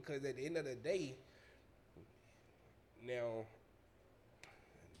shouldn't, because at the end of the day, now,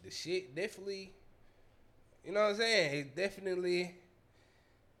 the shit definitely, you know what I'm saying? It's definitely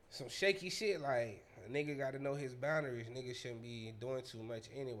some shaky shit. Like, a nigga got to know his boundaries. Nigga shouldn't be doing too much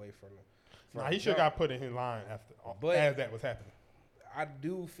anyway from him. Nah, he should have got put in his line as that was happening. I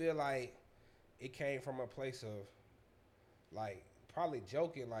do feel like it came from a place of, like, probably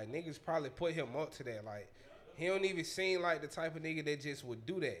joking. Like, niggas probably put him up to that. Like, he don't even seem like the type of nigga that just would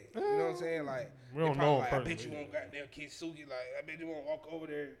do that. You know what I'm saying? Like, we don't know him like, I bet personally. you won't goddamn kiss Suki. Like, I bet you won't walk over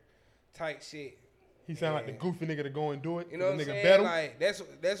there type shit. He sound like the goofy nigga to go and do it. You know what I'm saying? Like,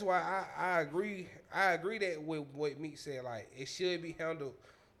 that's why I agree. I agree that with what Meek said. Like, it should be handled.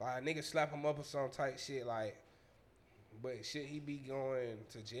 Like, a nigga slap him up or some type shit. Like, but should he be going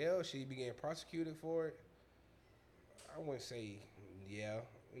to jail? Should he be getting prosecuted for it? I wouldn't say yeah.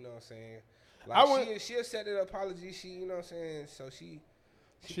 You know what I'm saying? Like, she'll accept an apology. You know what I'm saying? So she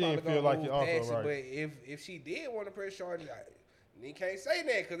didn't feel like you also right. But if she did want to press charges, you can't say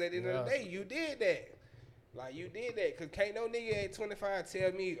that, because at the end of the day, you did that. Like, you did that, because can't no nigga at 25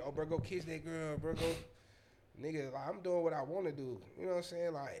 tell me, oh, bro, go kiss that girl, bro, go. Nigga, like, I'm doing what I want to do. You know what I'm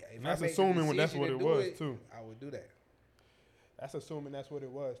saying? Like, if that's I make assuming the that's what it was, too. I would do that. That's assuming that's what it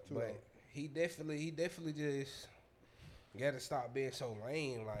was, too. But he definitely just got to stop being so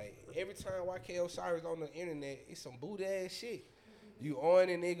lame. Like, every time YK Osiris on the internet, it's some boot ass shit. You on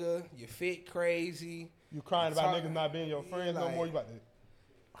a nigga, you fit crazy. You crying about niggas not being your friends no more. You about to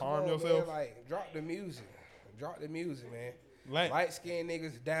harm yourself. Man, like, drop the music. Drop the music, man. Lame. Light skinned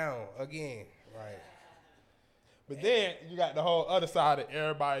niggas down again. Right. But then you got the whole other side of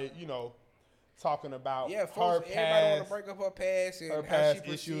everybody, talking about her folks, past. Everybody want to break up her past and her how past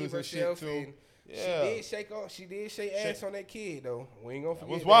she issues perceived and herself. shit too. And she did shake ass on that kid though. We ain't gonna forget.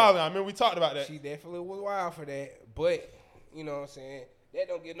 It was wild. I mean, we talked about that. She definitely was wild for that. But you know what I'm saying? That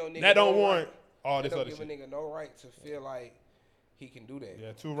don't give no nigga. That don't no warrant right. all this that other don't shit. give a nigga no right to feel like he can do that.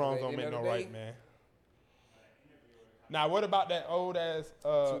 Yeah, two wrongs don't make no right, man. Now, what about that old ass?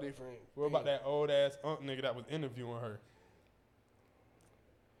 Two different. What about that old ass nigga that was interviewing her?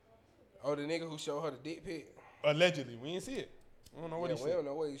 Oh, the nigga who showed her the dick pic? Allegedly. We didn't see it. I don't know what he said. We don't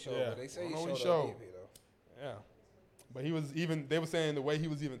know what he showed, but they say he showed her the dick pic, though. Yeah. But he was they were saying the way he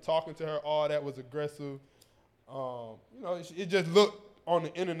was even talking to her, all that was aggressive. It just looked on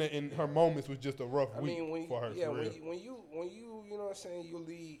the internet in her moments was just a rough week for her. Yeah, when you you know what I'm saying,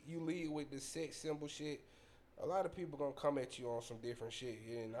 you lead with the sex symbol shit, a lot of people gonna come at you on some different shit.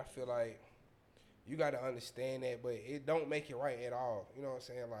 And I feel like you gotta understand that, but it don't make it right at all. You know what I'm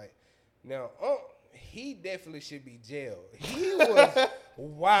saying? Like, now, he definitely should be jailed. He was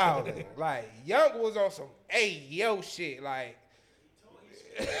wild. Like, Young was on some yo shit. Like,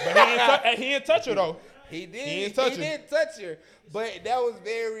 but he didn't touch her though. He did touch her, but that was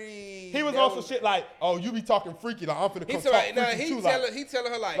very. He was on some shit like, "Oh, you be talking freaky, like I'm finna come talk freaky too." He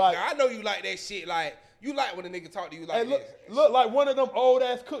telling her like, "I know you like that shit. Like, you like when a nigga talk to you like this." Look like one of them old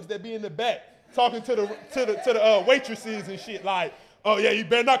ass cooks that be in the back talking to the waitresses and shit. Like, "Oh yeah, you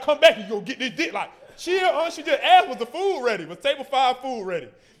better not come back. You gonna get this dick." Like, chill. She just asked, "Was the food ready? Was table 5 food ready?"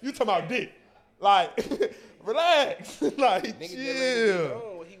 You talking about dick? Like, relax. Like, chill.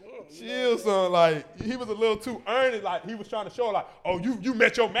 Chill, son. Like, he was a little too earnest. Like, he was trying to show, like, "Oh, you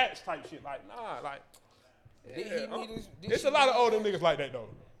met your match" type shit. Like, nah, like. It's a lot of older niggas like that though.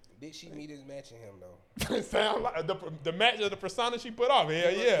 Did she meet his match in him though? It sound like the match of the persona she put off.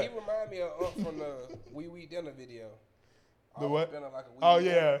 Hell yeah. He remind me of from the Wee Dinner video. The what? Like oh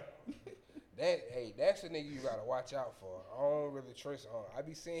yeah. That's a nigga you gotta watch out for. I don't really trust on. I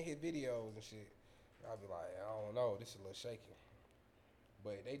be seeing his videos and shit. I be like, I don't know, this is a little shaky.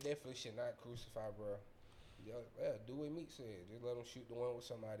 But they definitely should not crucify, bro. Yeah, do what Meek said. Just let them shoot the one with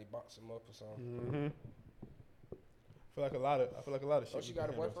somebody, box them up or something. Mm-hmm. I feel like a lot of shit. Oh, she got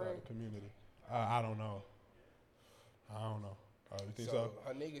a boyfriend? The community. I don't know. You think so?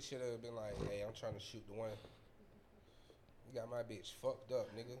 Her nigga should have been like, hey, I'm trying to shoot the one. You got my bitch fucked up,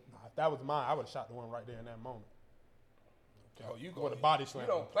 nigga. Nah, if that was mine, I would have shot the one right there in that moment. Oh, you go with a body slam.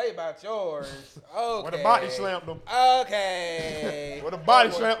 You don't play about yours. Okay. With a body slammed them. Okay. With a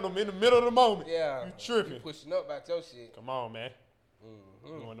body slammed them in the middle of the moment. Yeah. You tripping. You pushing up about your shit. Come on, man.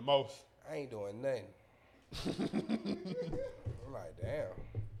 Mm-hmm. Doing the most. I ain't doing nothing. I'm like, damn.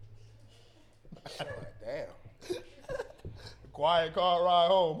 I'm like, damn. Quiet car ride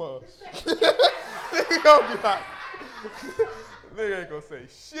home, huh? Nigga gonna be like, nigga ain't gonna say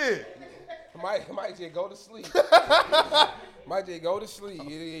shit. Might just go to sleep. Might just go to sleep.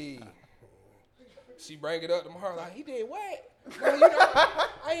 Yeah. She bring it up tomorrow like, he did what? No, you know,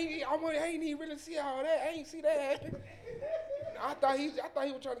 I ain't even really see all that. I ain't see that happen. I thought he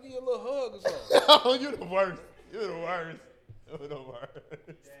was trying to give you a little hug or something. Oh, you the worst. You the worst. You the worst.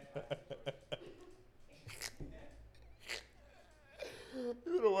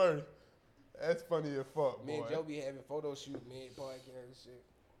 You the worst. That's funny as fuck, boy. Me and Joe be having photo shoot, podcast and shit.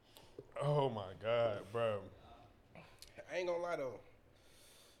 Oh my God, bro. I ain't gonna lie though.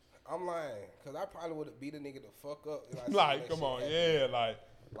 I'm lying, cause I probably would have beat a nigga the fuck up. If I seen Like, that come shit on, happen. yeah, like.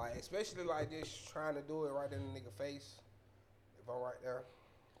 Like, especially like just trying to do it right in the nigga face. If I'm right there.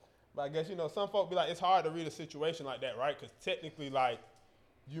 But I guess, some folk be like, it's hard to read a situation like that, right? Because technically, like,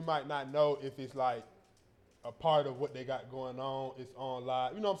 you might not know if it's like a part of what they got going on. It's on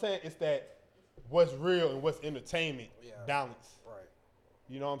live. You know what I'm saying? It's that what's real and what's entertainment balance. Right.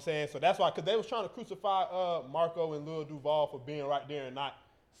 You know what I'm saying? So that's why, because they was trying to crucify Marco and Lil Duval for being right there and not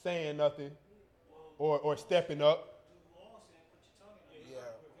saying nothing or stepping up.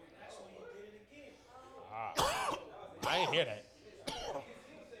 I ain't hear that.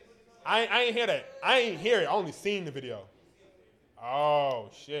 I ain't hear that. I ain't hear it. I only seen the video.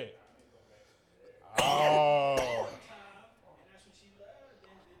 Oh, shit. Oh.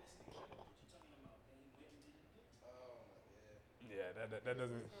 Yeah, that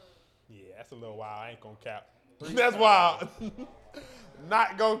doesn't. Yeah, that's a little wild. I ain't gonna cap. That's wild.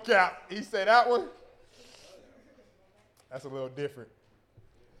 Not gonna cap. He said that one. That's a little different.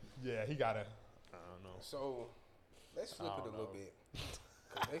 Yeah, he gotta. I don't know. So let's flip it a little bit.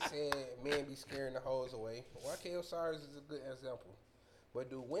 They said men be scaring the hoes away. YK Osiris is a good example. But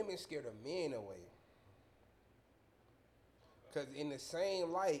do women scare the men away? Because in the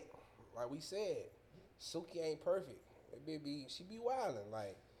same light, like we said, Suki ain't perfect. She be wildin'.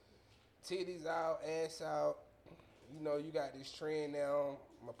 Like, titties out, ass out. You know, you got this trend now.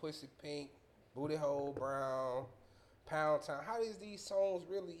 My pussy pink, booty hole brown, pound time. How is these songs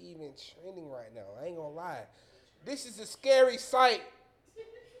really even trending right now? I ain't gonna lie. This is a scary sight.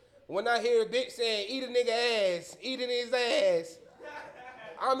 When I hear a bitch saying, eat a nigga ass, eating his ass,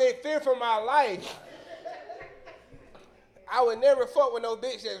 I'm in fear for my life. I would never fuck with no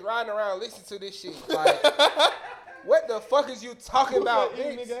bitch that's riding around listening to this shit. Like, what the fuck is you talking about,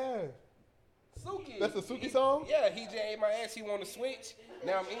 bitch? Nigga ass? Suki. That's a Suki song? Yeah, he just ate my ass. He want to switch.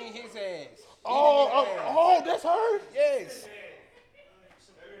 Now I'm eating his ass. Oh, that's her? Yes.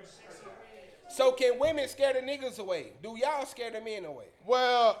 So can women scare the niggas away? Do y'all scare the men away?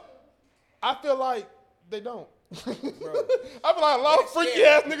 Well, I feel like they don't. Bro, I feel like a lot of freaky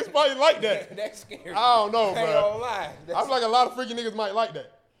ass niggas probably like that. That's scary. I don't know, I ain't bro. gonna lie. I feel like a lot of freaky niggas might like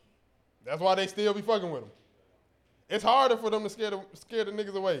that. That's why they still be fucking with them. It's harder for them to scare the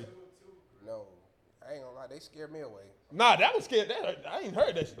niggas away. No, I ain't gonna lie. They scare me away. Nah, that was scared. I ain't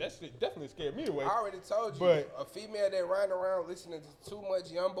heard that shit. That shit definitely scared me away. I already told you. But a female that riding around listening to too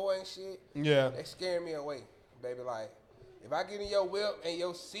much Young Boy and shit, yeah, they scare me away, baby. Like, if I get in your whip and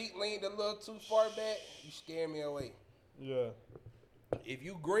your seat leaned a little too far back, you scare me away. yeah. If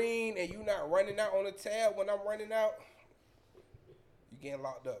you green and you not running out on the tab when I'm running out, you getting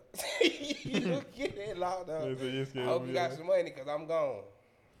locked up. You getting locked up. I hope you got some money because I'm gone.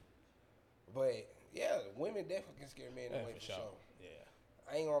 But yeah, women definitely can scare men away for sure. Yeah.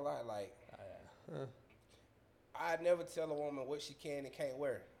 I ain't gonna lie, like, I'd never tell a woman what she can and can't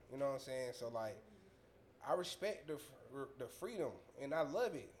wear. You know what I'm saying? So like, I respect the freedom and I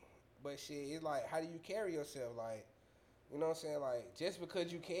love it. But shit, it's like, how do you carry yourself? Like, you know what I'm saying? Like, just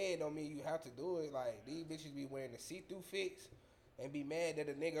because you can don't mean you have to do it. Like, these bitches be wearing the see-through fits and be mad that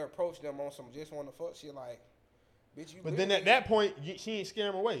a nigga approached them on some just want to fuck shit. Like, bitch, you. But then at that point, she ain't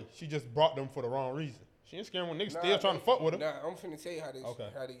scaring them away. She just brought them for the wrong reason. She ain't scaring them. Niggas still trying to fuck with them. Nah, I'm finna tell you how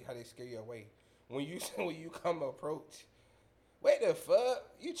they scare you away. When you come approach, what the fuck?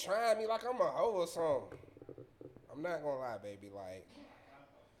 You trying me like I'm a hoe or something. I'm not gonna lie, baby. Like,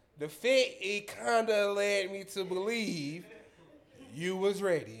 the fit, it kind of led me to believe you was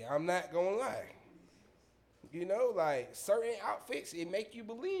ready. I'm not gonna lie. You know, like, certain outfits, it make you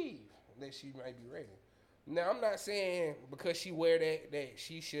believe that she might be ready. Now, I'm not saying because she wear that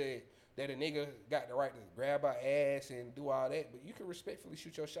she should, that a nigga got the right to grab her ass and do all that, but you can respectfully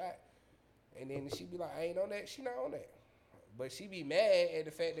shoot your shot. And then she be like, I ain't on that. She not on that. But she be mad at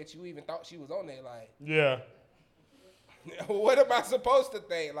the fact that you even thought she was on that. Like, Yeah. what am I supposed to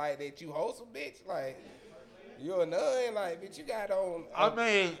think? Like, that you wholesome, bitch? Like, you a nun? Like, bitch, you got on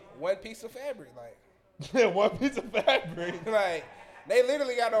one piece of fabric. Like, One piece of fabric. like, they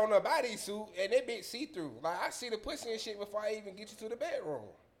literally got on a bodysuit and that bitch see-through. Like, I see the pussy and shit before I even get you to the bedroom.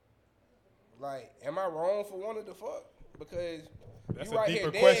 Like, am I wrong for wanting to fuck? Because That's you a right here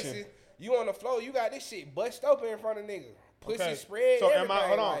deeper dancing, question. you on the floor, you got this shit bust open in front of niggas. Pussy Okay. spread, So everything.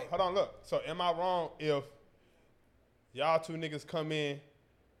 hold on, look. So am I wrong if y'all two niggas come in,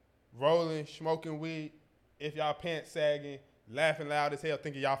 rolling, smoking weed, if y'all pants sagging, laughing loud as hell,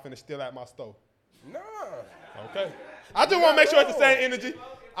 thinking y'all finna steal at my stove? Nah. Okay. I just want to make sure it's the same energy.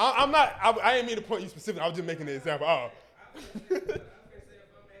 I ain't mean to point you specifically. I was just making an example. Oh.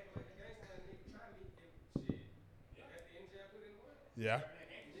 Yeah.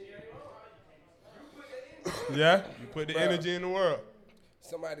 Yeah. You put the energy in the world.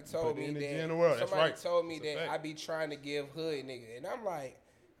 Somebody told me energy that. in the world. That's Somebody right. told me That's a that fact. I be trying to give hood nigga, and I'm like,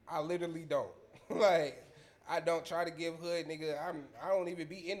 I literally don't. Like, I don't try to give hood nigga. I don't even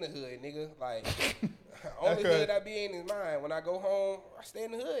be in the hood, nigga. Like, only Okay. hood I be in is mine. When I go home, I stay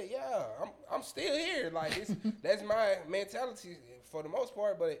in the hood. Yeah, I'm still here. Like, that's my mentality for the most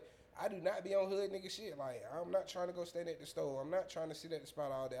part. But I do not be on hood nigga shit. Like, I'm not trying to go stand at the stove. I'm not trying to sit at the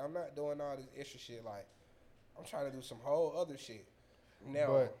spot all day. I'm not doing all this extra shit. Like, I'm trying to do some whole other shit. Now,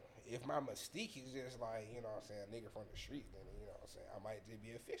 But- if my mystique is just like, you know what I'm saying, nigga from the street, then, you know what I'm saying, I might just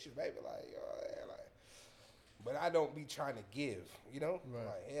be official, baby. Like, you know what I'm saying? Like, but I don't be trying to give, you know? Right.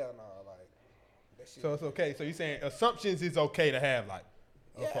 Like, hell no, like, that shit. So it's okay. So you're saying assumptions is okay to have, like.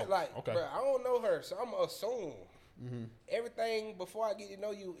 Yeah, okay. like, Okay. bro, I don't know her, so I'm going to assume. Everything before I get to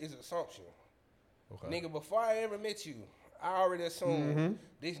know you is assumption. Okay. Nigga, before I ever met you, I already assumed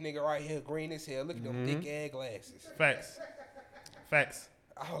this nigga right here green as hell. Look at them thick ass glasses. Facts. Facts.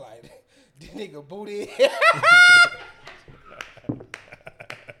 I was like, this nigga booty.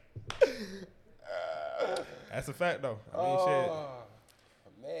 That's a fact, though. I mean, Oh,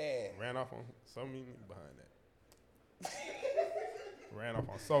 man. shit. Ran off on so many niggas behind that. Ran off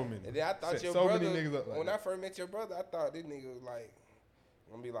on so many. And then I thought Set your so brother, many niggas up like when that. I first met your brother, I thought this nigga was like,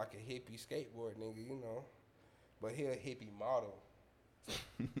 gonna be like a hippie skateboard nigga, you know. But he a hippie model.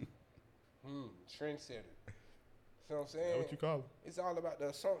 Trendsetter. See what I'm That's saying? what you call it. It's all about the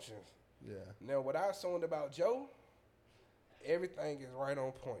assumptions. Yeah. Now, what I assumed about Joe, everything is right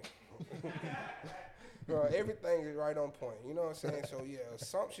on point. Bro, everything is right on point. You know what I'm saying? So, yeah,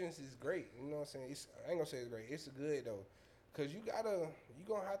 assumptions is great. You know what I'm saying? I ain't going to say it's great. It's good, though. Because you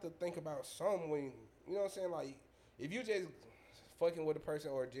going to have to think about some when, you know what I'm saying? Like, if you just fucking with a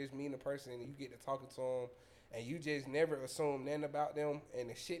person or just meeting a person and you get to talking to them and you just never assume nothing about them and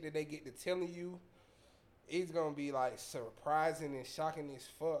the shit that they get to telling you, it's going to be, like, surprising and shocking as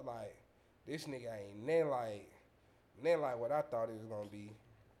fuck. Like, this nigga ain't nothing like what I thought it was going to be.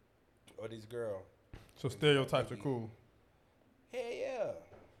 Or this girl. So stereotypes are cool. Hell yeah.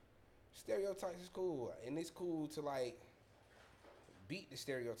 Stereotypes is cool. And it's cool to, like, beat the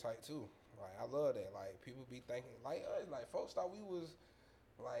stereotype, too. Like, I love that. Like, people be thinking, like us, like, folks thought we was,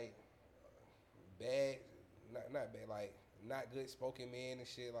 like, bad, not bad, like, not good spoken men and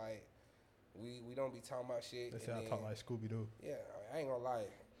shit. Like, we don't be talking about shit. They say and I then- talk like Scooby-Doo. Yeah, I ain't gonna lie.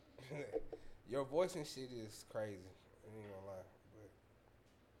 Your voice and shit is crazy. I ain't gonna lie. But,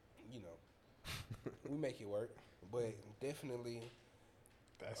 you know, we make it work. But definitely,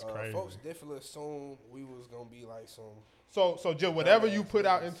 That's crazy. folks definitely assumed we was gonna be like some. So just whatever you put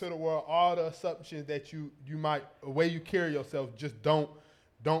out into the world, all the assumptions that you might, the way you carry yourself, just don't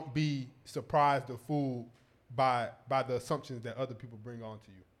be surprised or fooled by the assumptions that other people bring on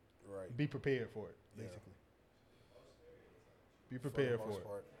to you. Right. Be prepared for it, Yeah. basically. Be prepared for it.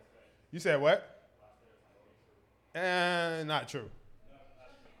 Part. You said what? Not true.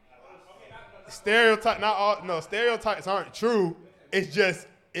 Stereotypes aren't true. It's just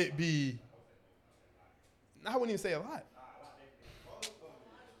I wouldn't even say a lot.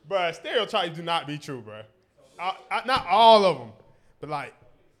 Bruh, stereotypes do not be true, bruh. Not all of them, but like,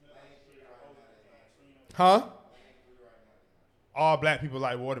 huh? All black people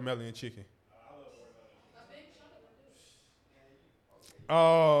like watermelon and chicken.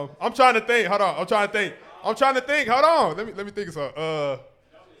 I'm trying to think. Hold on. I'm trying to think. I'm trying to think. Hold on. Let me think of something.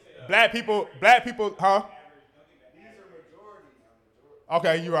 Black people, huh?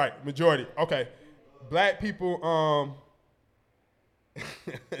 Okay, you're right. Majority. Okay. Black people,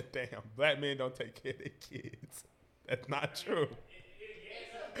 damn, black men don't take care of their kids. That's not true.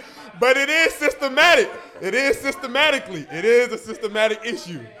 But it is systematic. It is systematically. It is a systematic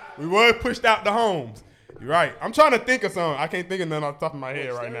issue. We were pushed out the homes. You're right. I'm trying to think of something. I can't think of nothing off the top of my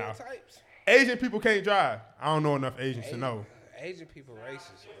head right now. Asian people can't drive. I don't know enough Asians to know. Asian people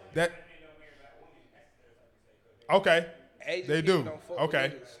racist. That. Okay. Asian they people do. Don't fuck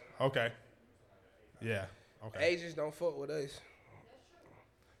Okay. With us. Okay. Yeah. Okay. Asians don't fuck with us.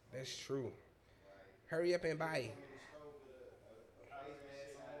 That's true. Hurry up and buy it.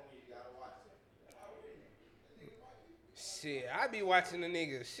 Shit, I be watching the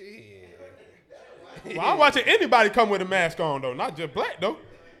niggas. Shit. Well, I'm watching anybody come with a mask on though, not just black though.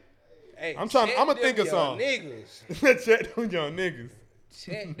 Hey, I'm gonna think of something. Niggas. Check them young niggas.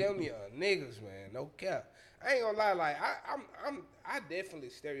 Check them young niggas, man. No cap. I ain't gonna lie. Like I definitely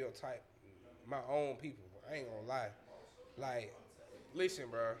stereotype my own people. I ain't gonna lie. Like, listen,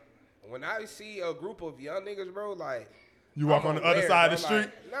 bro. When I see a group of young niggas, bro, like. You walk on the other side of the street.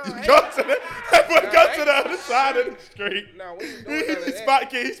 Like, you go to the other side of the street. No, we ain't doing none of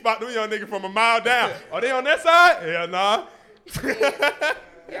that. He spot them young niggas from a mile down. Are they on that side? Hell nah.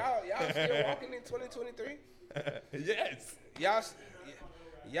 Y'all still walking in 2023? Yes. Y'all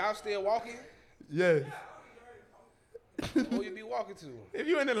still walking? Yes. Who you be walking to? If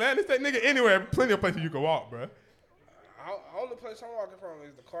you in Atlanta, State, nigga, anywhere, plenty of places you can walk, bro. Only place I'm walking from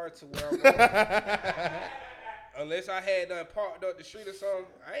is the car to where I'm going. Unless I had done parked up the street or something,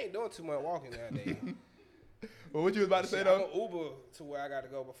 I ain't doing too much walking nowadays. Well, what you was about to say though? I'm gonna Uber to where I got to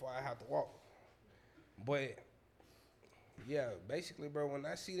go before I have to walk. But yeah, basically, bro, when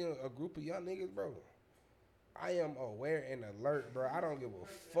I see a group of young niggas, bro, I am aware and alert, bro. I don't give a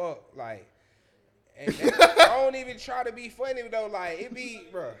fuck, like, and I don't even try to be funny though. Like it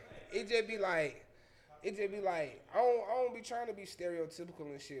just be like. I don't be trying to be stereotypical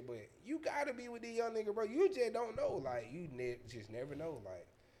and shit, but you gotta be with these young niggas, bro. You just don't know, like you just never know, like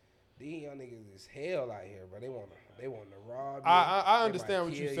these young niggas is hell out here, bro. They wanna rob you. I understand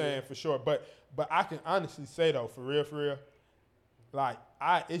what you're saying for sure, but I can honestly say though, for real, like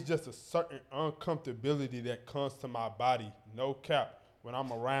it's just a certain uncomfortability that comes to my body, no cap, when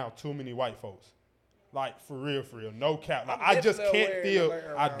I'm around too many white folks. Like, for real, no cap. Like, I just can't feel,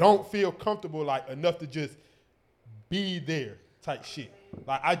 I don't feel comfortable, like, enough to just be there type shit.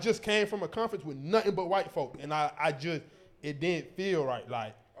 Like, I just came from a conference with nothing but white folk, and it didn't feel right,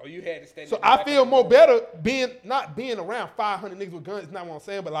 like. Oh, you had to stand. So I feel more better not being around 500 niggas with guns, is not what I'm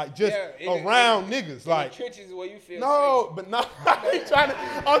saying, but, like, just around niggas, like. The trenches where you feel no, safe. But not,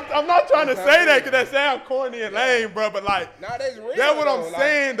 I'm not trying to say that because that sounds corny and lame, bro, but, like. Nah, that's real. That's what I'm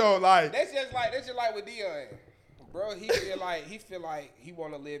saying, though, like. That's just like with Dion. Bro, he feel like he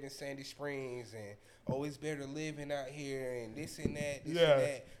want to live in Sandy Springs and it's better living out here and this and that, and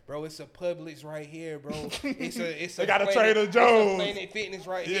that. Bro, it's a Publix right here, bro. It's a they got a Trader Joe's. Planet Fitness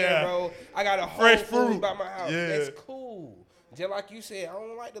right here, bro. I got a Whole Fresh Foods fruit by my house. Yeah. That's cool. Just like you said, I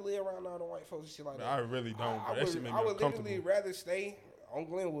don't like to live around all the white folks and shit like that. I really don't, bro. That shit make me I would uncomfortable. literally rather stay on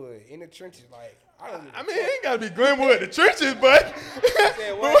Glenwood in the trenches, like. I mean, it ain't gotta be Glenwood, the trenches, but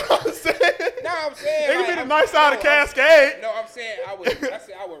what I'm saying, I'm saying it could be the nice side of Cascade. No, I'm saying I would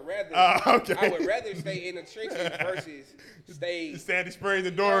rather. Okay. I would rather stay in the trenches versus stay Sandy Springs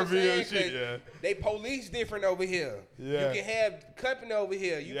and Doraville and shit. Yeah. They police different over here. Yeah. You can have company over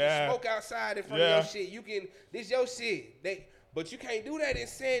here. You can smoke outside in front of your shit. You can this your shit. But you can't do that in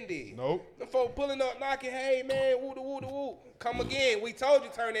Sandy. Nope. The folk pulling up, knocking, hey, man, woo. Come again. We told you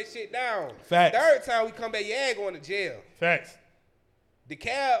turn that shit down. Facts. Third time we come back, going to jail. Facts. The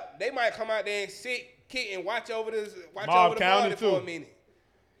cab, they might come out there and sit, kick, and watch over the County party too. for a minute.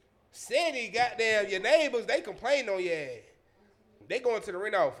 Sandy, goddamn, your neighbors, they complain on your ass. They going to the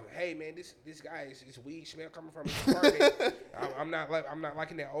rent office. Hey man, this guy is weed smell coming from his apartment. I'm not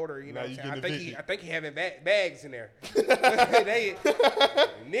liking that odor. You know what I'm saying? I think he having bags in there. Nigga,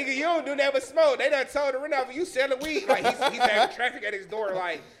 you don't do nothing but smoke. They done told the rent office you selling weed. Like he's having traffic at his door.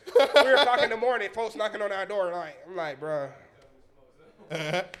 Like 3:00 in the morning, folks knocking on our door. Like I'm like, bro. You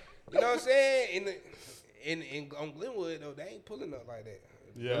know what I'm saying? On Glenwood though, they ain't pulling up like that.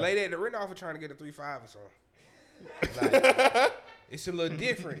 Yeah. The lady at the rent office trying to get a 3.5 or something. Like, it's a little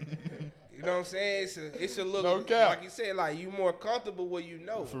different. You know what I'm saying? It's a little, like you said, like you more comfortable where you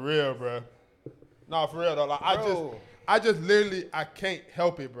know. For real, bro. No, for real though. Like I just literally I can't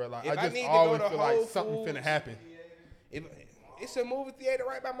help it, bro. Like I just always feel like something finna happen. It's a movie theater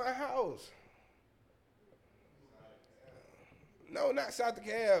right by my house. No, not South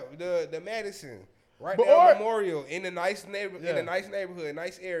DeKalb. The Madison, right But there on or- Memorial, in a nice Yeah. neighborhood,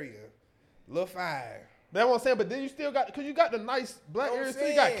 nice area. Lil 5. That's what I'm saying. But then you still got, because you got the nice black Know what areas I'm too.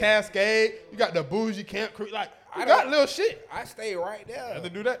 You got saying? Cascade. You got the bougie Camp Creek. Like, you I got don't- little shit. I stay right there. Have to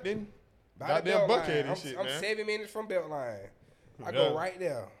do that then. By the Goddamn Beltline. Buckhead and I'm, shit, I'm man. 7 minutes from Beltline. I Yeah. go right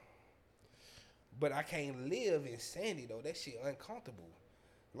there. But I can't live in Sandy though. That shit uncomfortable.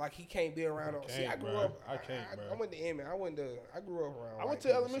 Like he can't be around. See, I can't, grew bro. up. I can't, bro. I went to Inman. I grew up around. I went white to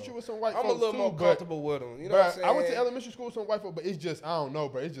people, elementary so with some white I'm folks a little too, more but- comfortable with them. You know what I'm saying? I went to elementary school with some white folks, but it's just, I don't know,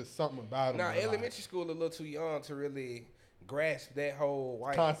 bro. It's just something about them. Nah, bro. elementary school a little too young to really grasp that whole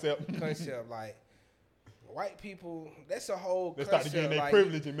white Concept. Like white people, that's a whole They concept. start to getting their like,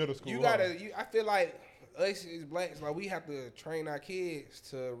 privilege in middle school. You huh? gotta. I feel like us as blacks, like we have to train our kids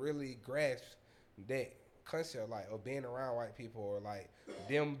to really grasp that concept, like of being around white people or like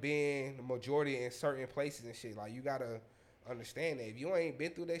them being the majority in certain places and shit. Like you gotta understand that if you ain't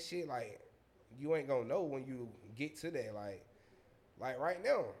been through that shit, like you ain't gonna know when you get to that. Like right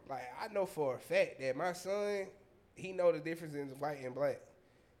now, like I know for a fact that my son, he know the difference in white and black,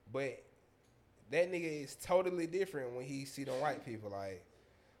 but that nigga is totally different when he see them white people. Like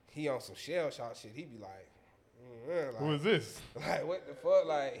he on some shell shock shit. He be like, like, Who is this? like what the fuck?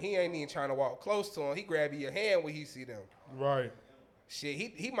 Like he ain't even trying to walk close to him. He grab your hand when he see them. Right. Shit,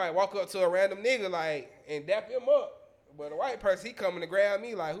 he might walk up to a random nigga like and dap him up. But a white person, he coming to grab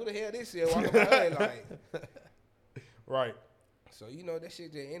me like, who the hell this is? Walking behind like. Right. So you know that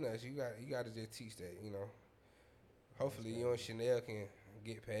shit just in us. You got to just teach that. You know. Hopefully you and Chanel can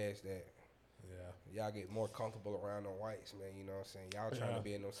get past that. Yeah. Y'all get more comfortable around them whites, man. You know what I'm saying? Y'all trying to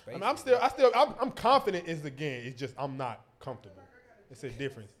be in those I spaces. mean, I'm confident. It's just I'm not comfortable. It's a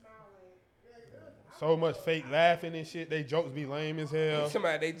difference. So much fake laughing and shit. They jokes be lame as hell.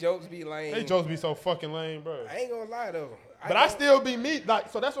 Somebody, they jokes be lame. They jokes be so fucking lame, bro. I ain't gonna lie though. But I still be me. Like,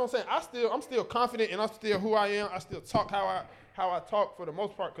 so that's what I'm saying. I'm still confident and I'm still who I am. I still talk how I talk for the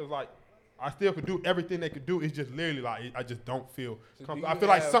most part, because like I still could do everything they could do. It's just literally like I just don't feel comfortable. I feel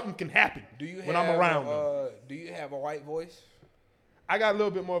like something can happen when I'm around them. Do you have a white voice? I got a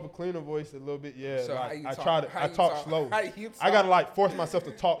little bit more of a cleaner voice, a little bit, yeah. So like, how you I talk- try to how I you talk talk- slow. how you talk? I gotta like force myself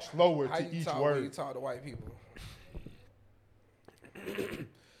to talk slower How to you each talk when you word. talk to white people?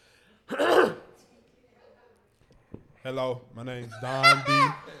 Hello, my name's Don D.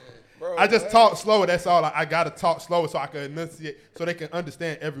 Bro, I just what? talk slower. That's all. I gotta talk slower so I can enunciate, so they can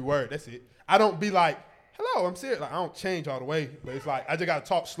understand every word. That's it. I don't be like, "Hello, I'm serious." Like I don't change all the way, but it's like I just gotta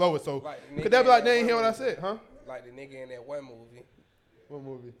talk slower. So Like the could nigga they be like, in "They that ain't hear one what I movie. said, huh?" Like the nigga in that one movie. What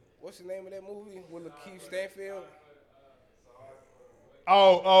movie? What's the name of that movie with Lakeith Stanfield?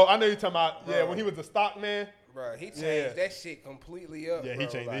 Oh, I know you're talking about. Yeah, Bro. when he was a stock man. Bro, he changed Yeah. that shit completely up. Yeah, he bro.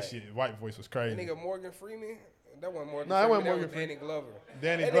 changed like, this shit. White voice was crazy. Nigga Morgan Freeman. That wasn't Morgan No, that Freeman. wasn't Morgan Danny Glover.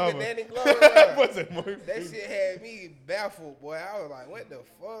 Danny that Glover. Nigga Danny Glover. bro. Was it Morgan That Freeman? shit had me baffled, boy. I was like, what the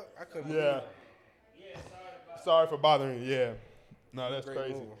fuck? I couldn't Yeah. believe it. Sorry for bothering you. Yeah. No, that's Great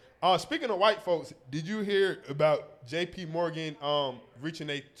crazy. movie. Speaking of white folks, did you hear about J.P. Morgan reaching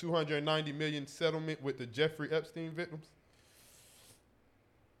a $290 million settlement with the Jeffrey Epstein victims?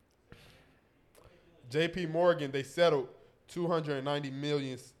 J.P. Morgan, they settled $290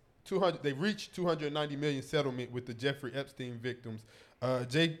 million. They reached $290 million settlement with the Jeffrey Epstein victims.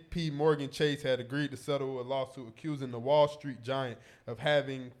 J.P. Morgan Chase had agreed to settle a lawsuit accusing the Wall Street giant of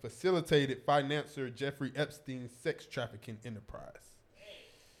having facilitated financier Jeffrey Epstein's sex trafficking enterprise.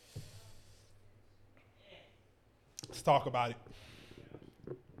 Let's talk about it.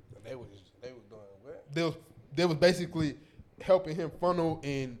 They was doing what? They was basically helping him funnel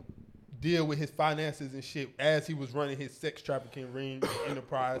and deal with his finances and shit as he was running his sex trafficking ring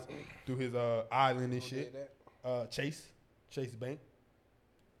enterprise through his island and Who shit. did that? Chase Bank.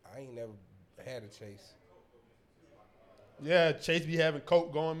 I ain't never had a chase. Yeah, Chase be having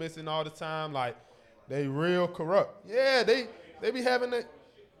coke going missing all the time. Like, they real corrupt. Yeah, they be having that.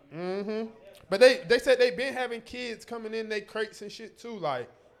 Mm-hmm. But they said they been having kids coming in they crates and shit too. Like,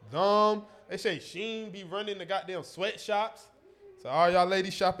 they say Shein be running the goddamn sweatshops. So all y'all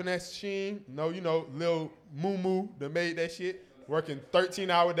ladies shopping at Shein, Lil Moo Moo that made that shit, working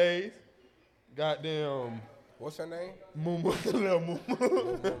 13-hour days. Goddamn What's her name? Moo Moo, Lil Moo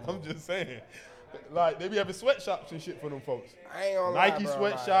Moo. I'm just saying. Like, they be having sweatshops and shit for them folks. I ain't gonna lie, Nike bro,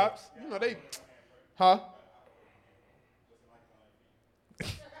 sweatshops. They, huh?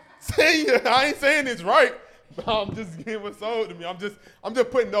 I ain't saying it's right, but I'm just getting what's sold to me. I'm just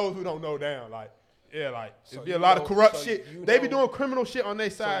putting those who don't know down. Like, yeah, like So it'd be you a lot of know- corrupt so shit. you They be know- doing criminal shit on their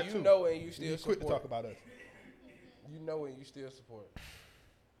So side you too. know and you still You support. quit to talk about us. You know and you still support.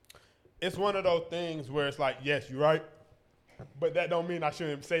 It's one of those things where it's like, yes, you're right, But that don't mean I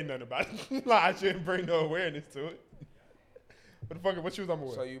shouldn't say nothing about it. Like I shouldn't bring no awareness to it. What shoes I'm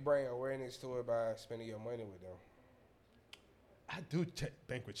wearing? So you bring awareness to it by spending your money with them. I do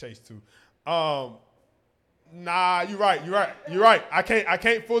bank with Chase too. Nah, you're right. I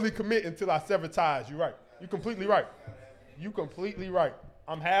can't fully commit until I sever ties. You're right. You're completely right.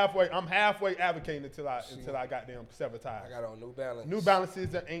 I'm halfway advocating until I goddamn sever ties. I got on New Balance. New Balances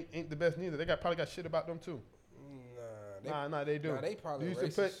that ain't the best neither. They probably got shit about them too. Nah, they do. Nah, they probably They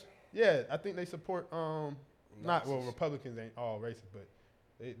racist. yeah, I think they support Republicans ain't all racist, but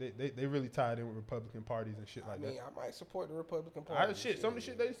they really tied in with Republican parties and shit like that. I might support the Republican Party. Some of the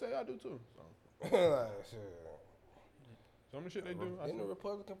shit they say I do too. So. Shit. Some of the shit they do. Didn't the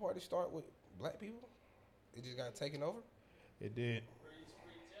Republican Party start with black people? It just got taken over? It did.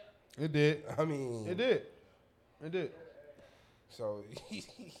 I mean. It did. So.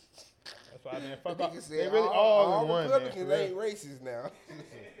 That's why I didn't fuck up. They They really all in one, man. Republicans ain't racist now.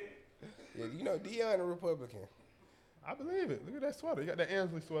 Yeah, you know Deion a Republican. I believe it. Look at that sweater. You got that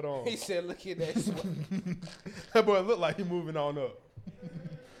Ansley sweater on. He said, look at that sweater. That boy look like he moving on up.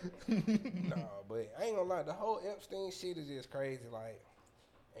 No, but I ain't gonna lie. The whole Epstein shit is just crazy. Like,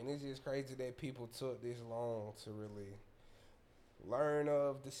 and it's just crazy that people took this long to really learn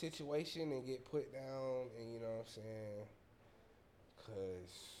of the situation and get put down. And you know what I'm saying?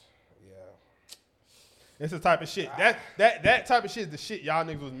 Cause, yeah. It's the type of shit. That type of shit is the shit y'all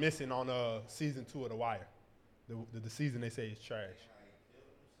niggas was missing on season 2 of The Wire. The season they say is trash.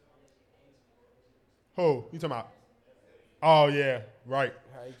 Who? You talking about? Oh yeah, right.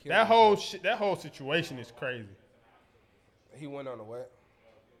 That whole situation is crazy. He went on a what?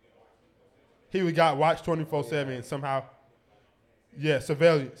 He got watched 24/7 and somehow, yeah,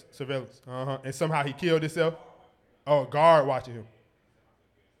 surveillance. And somehow he killed himself. Oh, a guard watching him.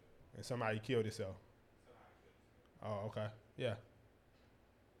 And somehow he killed himself. Oh, okay. Yeah.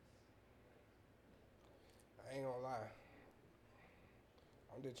 I ain't gonna lie.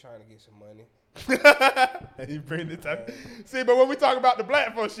 I'm just trying to get some money. You bring this up. See, but when we talk about the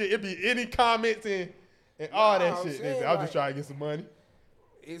black folks shit, it be any comments and all that I'm shit. saying, I'm just trying to get some money.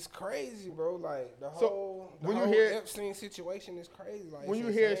 It's crazy, bro. Like the So, whole when you hear- Epstein situation is crazy. Like When it's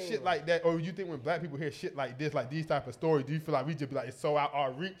you hear insane. shit like that, or you think when black people hear shit like this, like these type of stories, do you feel like we just be like, it's so out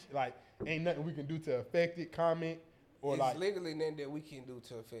our reach, like ain't nothing we can do to affect it, comment, or it's like, literally nothing that we can do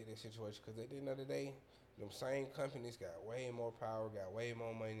to affect this situation. Because at the end of the day, them same companies got way more power, got way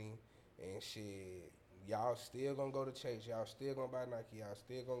more money, and shit. Y'all still gonna go to church. Y'all still gonna buy Nike. Y'all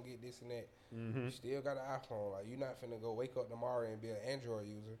still gonna get this and that. Mm-hmm. You still got an iPhone. Like you're not finna go wake up tomorrow and be an Android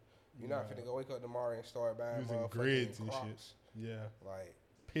user. You're not finna go wake up tomorrow and start buying using motherfucking grids and Crocs. shit. Yeah, Like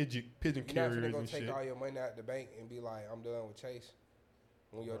pigeon you're not finna carriers go and take shit. all your money out the bank and be like, I'm done with Chase.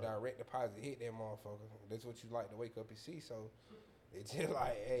 When your direct deposit hit that motherfucker, that's what you like to wake up and see. So it's just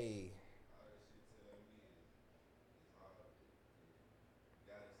like, hey.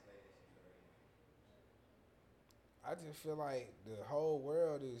 I just feel like the whole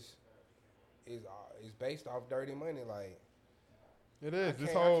world is based off dirty money. Like It is. This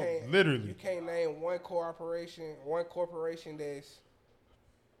I whole can't- literally. you can't name one corporation that's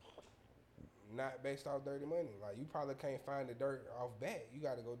not based off dirty money. Like you probably can't find the dirt off bat. You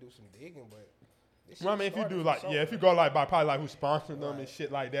got to go do some digging. But this Well, I shit mean, if you started do from like, somewhere. if you go like by probably like who's sponsoring them and Right.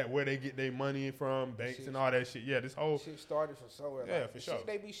 shit like that, where they get their money from, banks Shit. and all that shit. Yeah, this whole Shit started from somewhere. Yeah, like, for the sure. Shit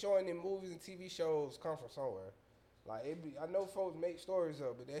they be showing in movies and TV shows come from somewhere. Like it be, I know folks make stories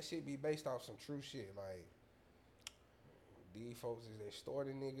up, but that shit be based off some true shit. Like these folks is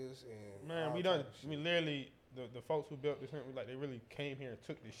extorting niggas and man, all we type done. of I mean, literally, the folks who built this, like they really came here and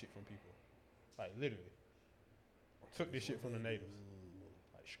took this shit from people, like literally, took this shit from the natives,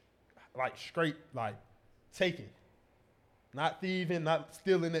 like straight, like taking, not thieving, not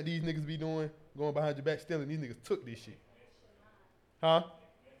stealing that these niggas be doing, going behind your back stealing. These niggas took this shit, huh?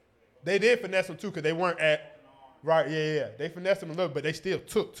 They did finesse them too, cause they weren't at right. Yeah. They finessed them a little, but they still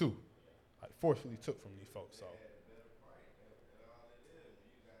took too, like forcefully took from these folks. So.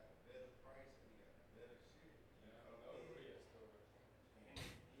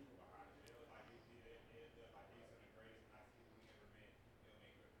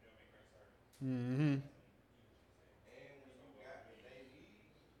 Mm-hmm.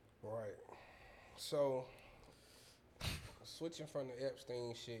 Right. So, switching from the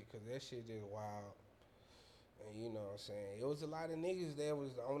Epstein shit, because that shit just wild. And you know what I'm saying? It was a lot of niggas that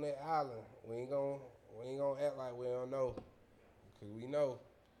was on that island. We ain't gonna act like we don't know. Because we know.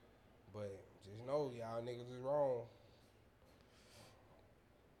 But just know y'all niggas is wrong.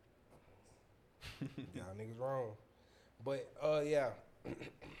 Y'all niggas wrong. But, yeah.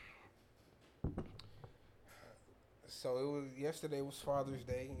 So it was yesterday was Father's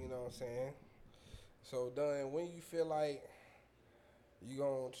Day. You know what I'm saying? So done. When you feel like you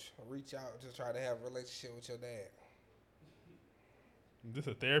gonna reach out to try to have a relationship with your dad? Is this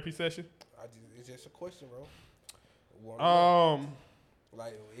a therapy session? It's just a question, bro.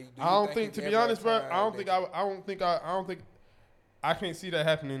 Like, I don't think, to be honest, bro. I don't think I can't see that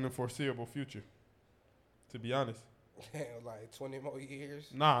happening in the foreseeable future. To be honest. Like 20 more years.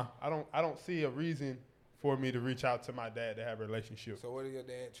 Nah, I don't see a reason for me to reach out to my dad to have a relationship. So what if your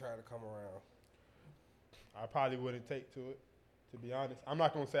dad try to come around? I probably wouldn't take to it. To be honest, I'm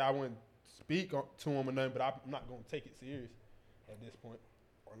not gonna say I wouldn't speak to him or nothing, but I'm not gonna take it serious at this point.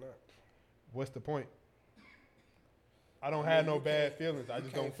 Why not? What's the point? I don't have no bad feelings. I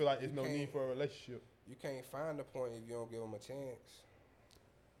just don't feel like there's no need for a relationship. You can't find the point if you don't give him a chance.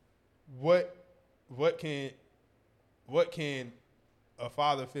 What can a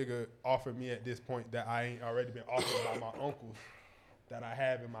father figure offer me at this point that I ain't already been offered by my uncles that I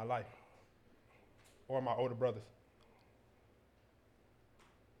have in my life or my older brothers?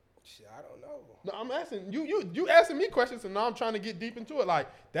 Shit, I don't know. No, I'm asking you asking me questions, and now I'm trying to get deep into it. Like,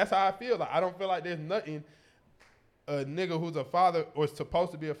 that's how I feel. Like, I don't feel like there's nothing a nigga who's a father or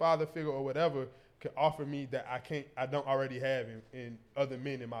supposed to be a father figure or whatever can offer me that I don't already have in other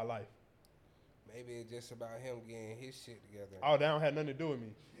men in my life. Maybe it's just about him getting his shit together. Oh, that don't have nothing to do with me.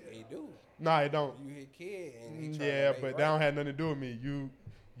 Yeah, he do. Nah, it don't. You his kid, and he trying to yeah, make but right. that don't have nothing to do with me.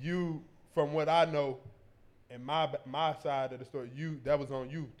 You, from what I know, and my side of the story, that was on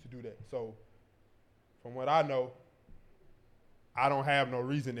you to do that. So, from what I know, I don't have no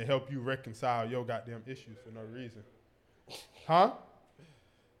reason to help you reconcile your goddamn issues for no reason. Huh?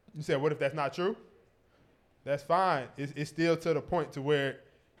 You said, what if that's not true? That's fine. It's still to the point to where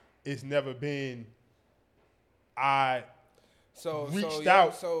it's never been. I reached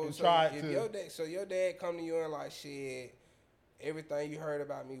out and tried to. Your dad come to you and like, shit, everything you heard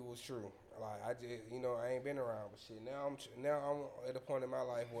about me was true. Like, I just, I ain't been around, but shit. Now I'm at a point in my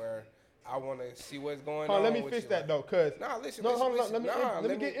life where I want to see what's going on. Let me fix that though, cause listen. Let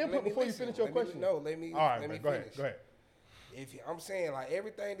me get input before you finish your question. Let me All right, let me go finish. ahead. If I'm saying like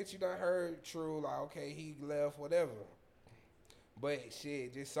everything that you done heard true, like okay, he left, whatever. But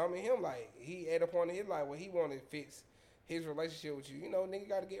shit, just some of him, like he at a point in his life where he want to fix his relationship with you. Nigga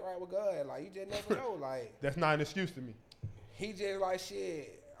got to get right with God. Like you just never know. Like that's not an excuse to me. He just like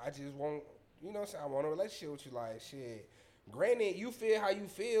shit. I just want, what I'm saying, I want a relationship with you. Like shit. Granted, you feel how you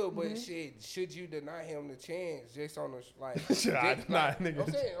feel, but shit, should you deny him the chance just on the like? Should I deny nigga?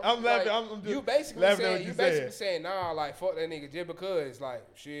 I'm saying, I'm laughing. Like, I'm just you basically laughing saying at what you you basically said. saying nah, like fuck that nigga just because like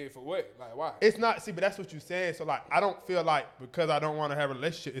shit for what? Like why? It's not. See, but that's what you're saying. So like, I don't feel like because I don't want to have a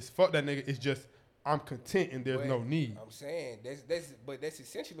relationship, it's fuck that nigga. It's just I'm content and there's no need. I'm saying that's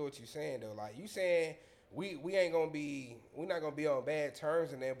essentially what you're saying though. Like you saying we're not gonna be on bad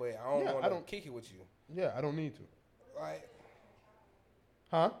terms in there, but I don't want to kick it with you. Yeah, I don't need to. Like.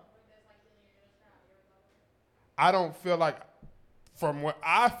 Huh? I don't feel like, from what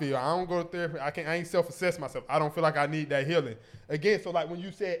I feel, I don't go to therapy. I ain't self-assess myself. I don't feel like I need that healing. Again, so like when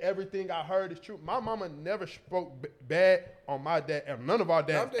you said everything I heard is true, my mama never spoke bad on my dad and none of our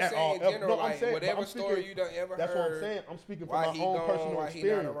dads at all. I'm just saying in general, No, I'm saying, whatever story you done ever that's heard. That's what I'm saying. I'm speaking from my own personal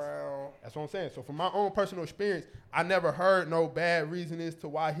experience. That's what I'm saying. So from my own personal experience, I never heard no bad reason as to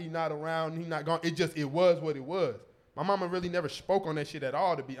why he not around, he not gone. It was what it was. My mama really never spoke on that shit at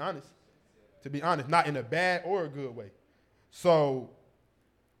all, to be honest. Not in a bad or a good way. So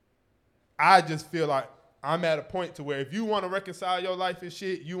I just feel like I'm at a point to where if you want to reconcile your life and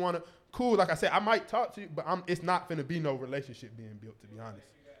shit, you want to, cool. Like I said, I might talk to you, but it's not finna be no relationship being built, to be honest.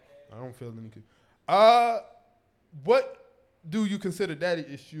 I don't feel any good. What do you consider daddy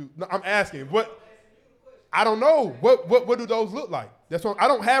issue? No, I'm asking. I don't know. What do those look like? That's what I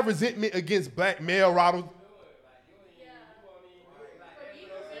don't have resentment against black male models.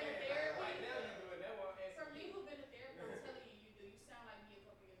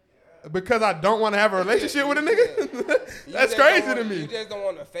 Because I don't want to have a relationship with a nigga? That's crazy to me. You just don't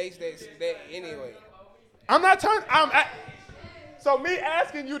want to face that anyway. I'm not turning. So me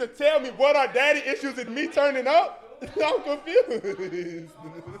asking you to tell me what are daddy issues and me turning up? I'm confused.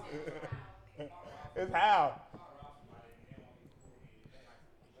 It's how.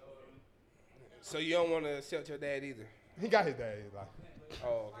 So you don't want to accept your dad either? He got his dad in his life.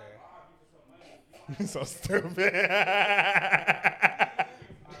 Oh, okay. He's so stupid.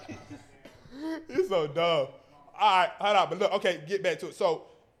 You're so dumb. All right, hold on. But look, okay, get back to it. So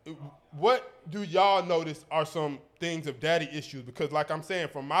what do y'all notice are some things of daddy issues? Because like I'm saying,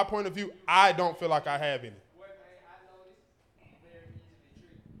 from my point of view, I don't feel like I have any.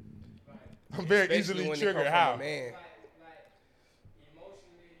 I'm very easily triggered. How?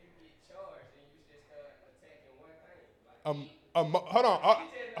 Hold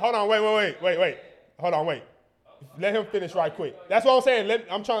on, wait. Hold on, wait. Let him finish right quick. That's what I'm saying.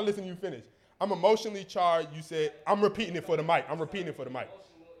 I'm trying to listen to you finish. I'm emotionally charged. You said, I'm repeating it for the mic.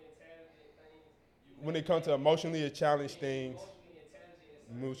 When it comes to emotionally challenged things,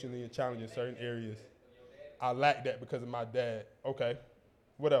 emotionally challenged in certain areas, I lack that because of my dad. Okay.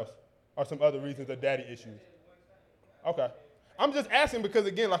 What else? Or some other reasons of daddy issues? Okay. I'm just asking because,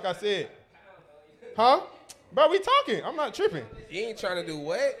 again, like I said, huh? Bro, we talking. I'm not tripping. You ain't trying to do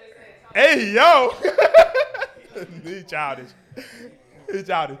what? Hey, yo. He childish.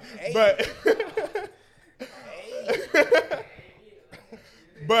 Hey.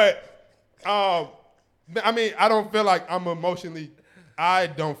 But, I mean, I don't feel like I'm emotionally, I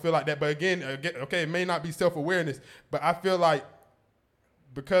don't feel like that. But again, okay, it may not be self-awareness, but I feel like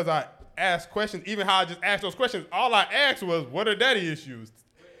because I asked questions, even how I just asked those questions, all I asked was, what are daddy issues?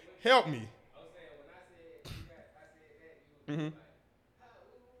 Help me. Mm-hmm.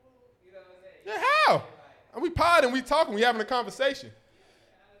 Yeah, how? And we podding, we talking, we having a conversation.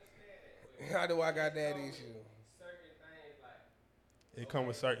 How do I got that issue? It come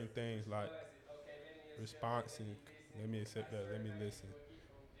with certain things like response and let me accept that, let me listen.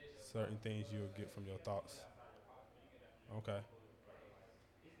 Certain things you'll get from your thoughts. Okay.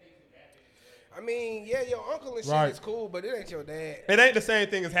 I mean, yeah, your uncle and shit Right. is cool, but it ain't your dad. It ain't the same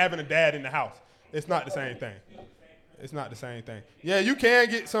thing as having a dad in the house. It's not the same thing. It's not the same thing. Yeah, you can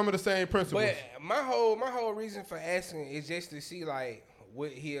get some of the same principles. But my whole reason for asking is just to see like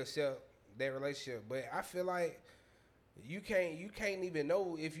would he accept that relationship. But I feel like you can't even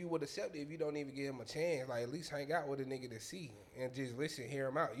know if you would accept it if you don't even give him a chance. Like at least hang out with a nigga to see and just listen, hear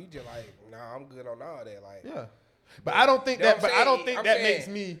him out. You just like, nah, I'm good on all that. Like yeah. But I don't think you know that. what But I'm I don't saying? think I'm that saying- makes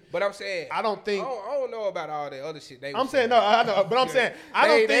me. But I'm saying I don't think. I don't know about all that other shit. I'm saying no. I know, but I'm saying I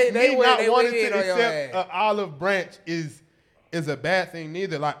don't think they me went- not they wanting went in to on your accept ass. an olive branch is a bad thing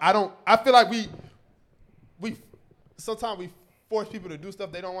neither. Like I feel like we sometimes we force people to do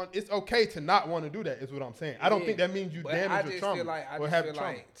stuff they don't want. It's okay to not want to do that. Is what I'm saying. I don't think that means you But damage I your just trauma feel like or have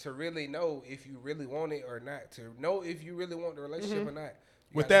trauma. to really know if you really want it or not. To know if you really want the relationship or not.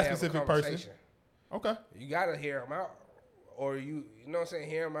 you With gotta that have a specific person. conversation. Okay. You gotta hear him out, or you know what I'm saying.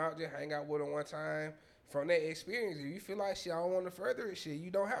 Hear him out. Just hang out with him one time. From that experience, if you feel like shit, I don't want to further it, shit, you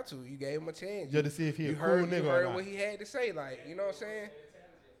don't have to. You gave him a chance. Just to see if he a you cool heard, nigga you or heard not. what he had to say, like you know what I'm saying.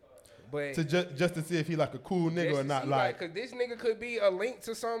 But To just to see if he like a cool nigga or not, like. because this nigga could be a link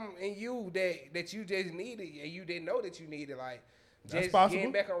to something in you that you just needed and you didn't know that you needed. Like That's just possible.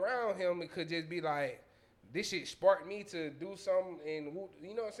 getting back around him, it could just be like this shit sparked me to do something, and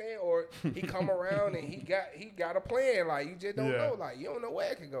you know what I'm saying. Or he come around and he got a plan. Like you just don't Yeah. know. Like you don't know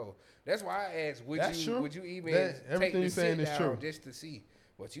where it could go. That's why I asked, That's true. would you even That- take everything the you saying sit is down true. just to see?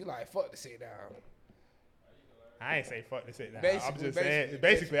 But you like fuck the sit down. I ain't say fuck to say that. I'm Basically- just saying. basically-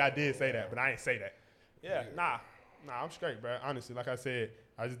 Basically, I did say that, but I ain't say that. Yeah, nah, I'm straight, bro. Honestly, like I said,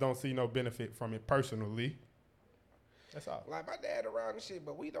 I just don't see no benefit from it personally. That's all. Like my dad around and shit,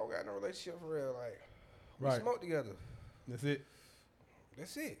 but we don't got no relationship for real. Like we Right. smoke together. That's it.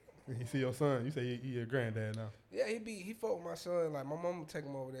 That's it. You see your son. You say he your granddad now. Yeah, he fuck with my son. Like my mom would take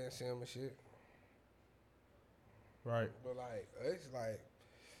him over there and see him and shit. Right. But like it's like,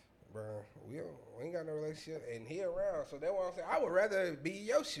 bro, we ain't got no relationship, and he around. So that's what I'm saying. I would rather be in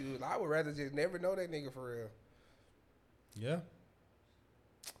your shoes. I would rather just never know that nigga for real. Yeah.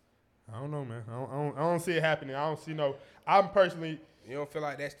 I don't know, man. I don't see it happening. I don't see no. I'm personally You don't feel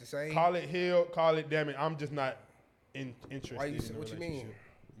like that's the same? call it healed, call it damn it. I'm just not interested. Why you in say a what you mean? relationship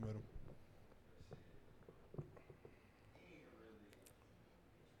with him.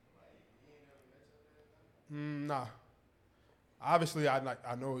 Nah. Obviously, I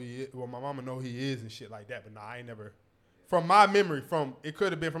know he is. Well, my mama know he is and shit like that. But nah, I ain't never. From my memory, it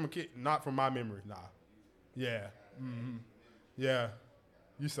could have been from a kid. Not from my memory. Nah. Yeah. Mm-hmm. Yeah.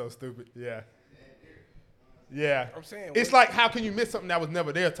 You so stupid. Yeah. Yeah. I'm saying It's like, how can you miss something that was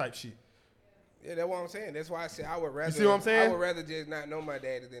never there type shit? Yeah, that's what I'm saying. That's why I said I would rather. see what I'm saying? I would rather just not know my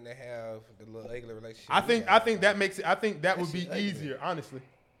daddy than to have the little ugly relationship. I we think got. that makes it. I think that would That be shit ugly. easier, honestly,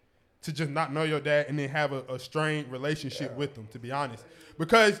 to just not know your dad and then have a strained relationship with them. To be honest,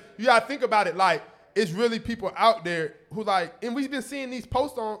 because you gotta think about it. Like it's really people out there who like, and we've been seeing these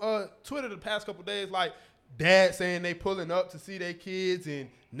posts on Twitter the past couple days, like dads saying they pulling up to see their kids and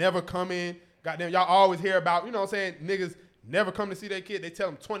never coming. Goddamn, y'all always hear about, you know what I'm saying, niggas never come to see their kid. They tell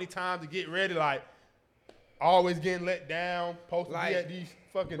them 20 times to get ready, like always getting let down, supposed to Like, be at these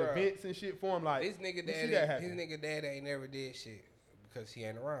fucking bruh, events and shit for them. Like, His nigga you see that daddy, happen. ain't never did shit because he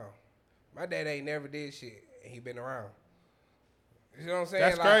ain't around. My dad ain't never did shit and he been around. You know what I'm saying?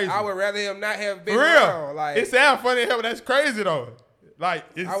 That's like, crazy. I would rather him not have been For real. around. Like, It sounds funny as hell, but that's crazy though. Like,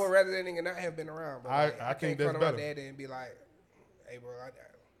 it's, I would rather that nigga not have been around. But like, I think can't come that's to my better. dad and be like, hey, bro,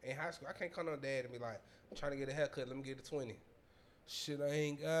 in high school, I can't come to my dad and be like, I'm trying to get a haircut. Let me get the 20. Shit, I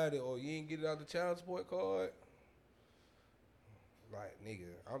ain't got it. Or you ain't get it out the child support card. Like, nigga,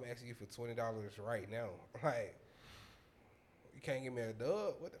 I'm asking you for $20 right now. Like, you can't give me a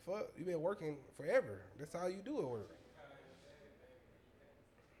dub. What the fuck? You been working forever. That's all you do at work.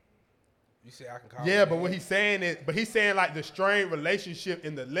 You say I can call. yeah, but what he's saying is, but he's saying like the strained relationship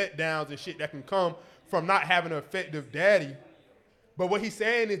and the letdowns and shit that can come from not having an effective daddy. But what he's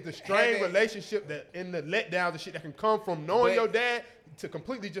saying is the strained relationship that in the letdowns and shit that can come from knowing your dad to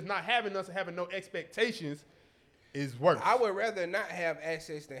completely just not having us and having no expectations is worse. I would rather not have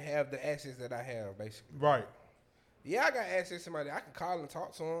access than have the access that I have, basically. Right. Yeah, I got access to somebody. I can call and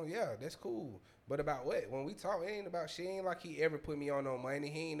talk to him. Yeah, that's cool. But about what? When we talk, it ain't about shit. Ain't like he ever put me on no money.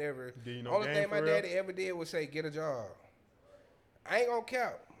 He ain't ever. Do you know only game thing my for real? daddy ever did was say, get a job. I ain't gonna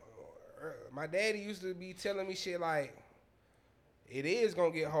count. My daddy used to be telling me shit like, it is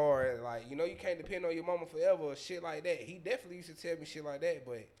gonna get hard. Like, you know, you can't depend on your mama forever or shit like that. He definitely used to tell me shit like that,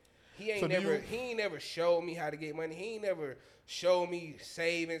 but he ain't he ain't never showed me how to get money. He ain't never showed me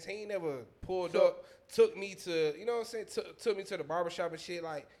savings. He ain't never pulled up, took me to, you know what I'm saying, took me to the barbershop and shit.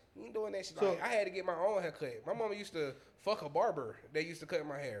 Like, he ain't doing that shit. Like, I had to get my own haircut. My mama used to fuck a barber that used to cut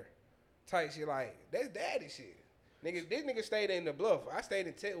my hair. Type shit like, that's daddy shit. Nigga, this nigga stayed in the Bluff. I stayed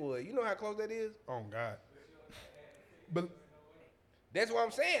in Tetwood. You know how close that is? Oh God. But That's what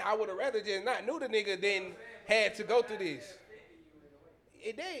I'm saying. I would have rather just not knew the nigga than had to go through this.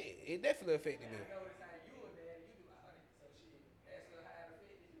 It did. It definitely affected me.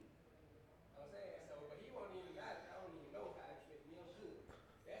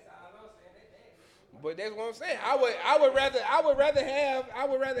 But that's what I'm saying. I would rather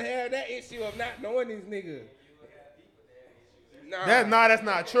have that issue of not knowing these niggas. Nah. that's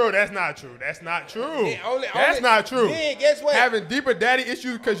not true. That's not true. That's not true. Yeah, That's not true. Then guess what? Having deeper daddy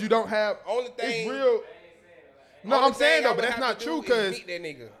issues because you don't have Only thing- it's real. No, Only I'm saying thing I though, but would that's have not to true do is because meet that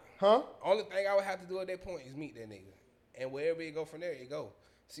nigga. huh? Only thing I would have to do at that point is meet that nigga, and wherever it go from there, it go.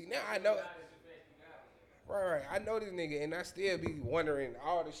 See, now I know. Right. I know this nigga, and I still be wondering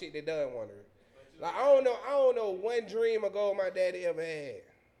all the shit they done wondering. Like, I don't know one dream or goal my daddy ever had.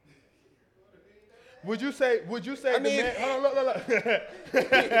 Would you say I the mean, man? Hold on, look.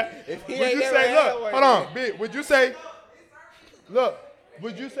 If he Would ain't you never say, had look, one, hold on, big. Would you say, look,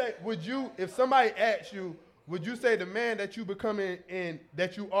 would you, if somebody asked you, would you say the man that you becoming and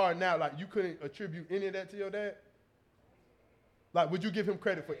that you are now, like you couldn't attribute any of that to your dad? Like, would you give him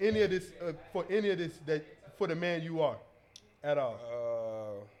credit for any of this, that for the man you are, at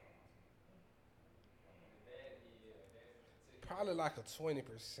all? Probably like a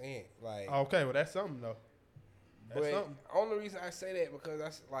 20%. Like, Okay, well that's something though. That's but something. only reason I say that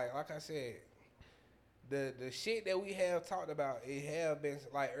because like I said, the shit that we have talked about, it have been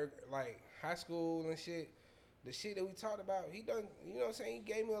like high school and shit. The shit that we talked about, he done. You know what I'm saying?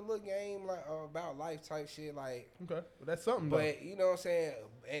 He gave me a little game like about life type shit. Like, Okay, well that's something though. but you know what I'm saying?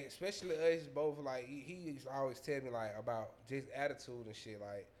 And especially us both. Like, he used to always tell me like about just attitude and shit.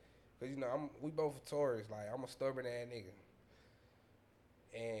 Like, cause you know we both Taurus. Like, I'm a stubborn ass nigga.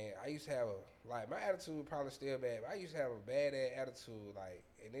 And I used to have my attitude probably still bad, but I used to have a bad ass attitude, like,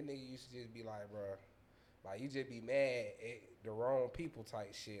 and then nigga used to just be like, bro, like, you just be mad at the wrong people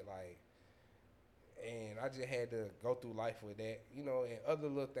type shit, like, and I just had to go through life with that, you know, and other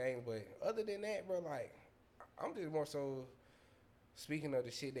little things, but other than that, bro, like, I'm just more so speaking of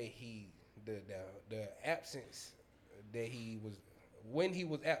the shit that the absence that he was, when he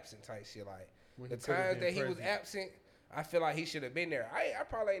was absent type shit, like, When the he could've times been that he was present. absent, I feel like he should have been there. I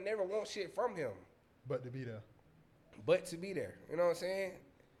probably ain't never want shit from him, But to be there. but to be there. You know what I'm saying?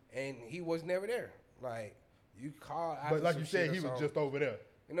 And he was never there. Like, you call out. But like you said, he was just over there.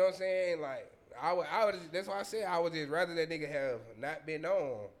 You know what I'm saying? Like, I would. That's why I said I would just rather that nigga have not been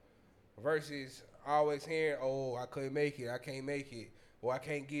on, versus always hearing, "Oh, I couldn't make it. I can't make it. Or I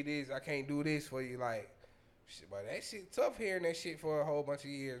can't get this. I can't do this for you." Like, shit, but that shit tough hearing that shit for a whole bunch of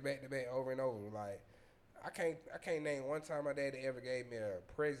years, back to back, over and over. Like, I can't name one time my daddy ever gave me a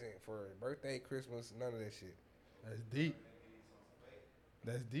present for birthday, Christmas, none of that shit. That's deep.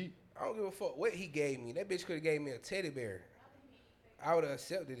 That's deep. I don't give a fuck what he gave me. That bitch could have gave me a teddy bear. I would have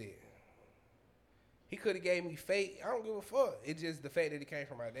accepted it. He could have gave me fake. I don't give a fuck. It's just the fact that it came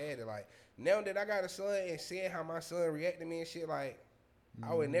from my daddy. Like, now that I got a son and seeing how my son react to me and shit, like,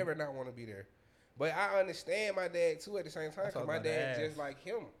 I would never not want to be there. But I understand my dad too at the same time, That's because what I my was about to dad ask. just like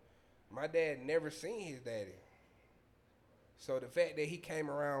him. My dad never seen his daddy. So the fact that he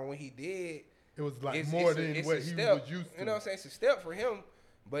came around when he did, It was like it's more a- than it's what a he step, was used to. You know what I'm saying? It's a step for him,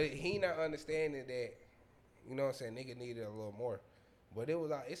 but he not understanding that. You know what I'm saying? Nigga needed a little more. But it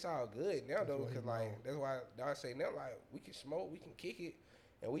was like it's all good now though, what he cause like that's why I say now like we can smoke, we can kick it,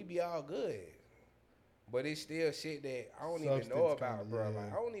 and we be all good. But it's still shit that I don't even know Substance about, kinda, bro. yeah.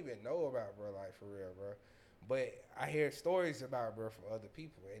 Like I don't even know about, bro. Like for real, bro. But I hear stories about, bro, from other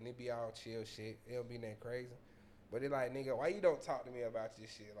people, and it be all chill shit. It don't be that crazy. But it like, nigga, why you don't talk to me about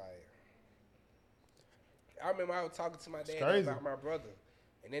this shit? Like, I remember I was talking to my dad crazy. about my brother,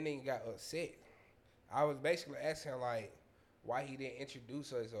 and then nigga got upset. I was basically asking like, why he didn't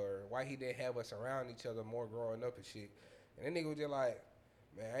introduce us or why he didn't have us around each other more growing up and shit. And then nigga was just like,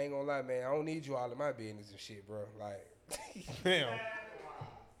 man, I ain't gonna lie, man, I don't need you all in my business and shit, bro. Like, Damn.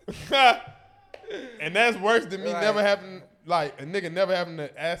 And that's worse than me Like- never having, like, a nigga never having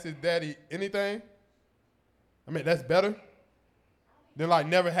to ask his daddy anything. I mean, that's better than, like,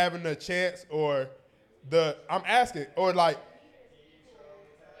 never having a chance or I'm asking, or, like,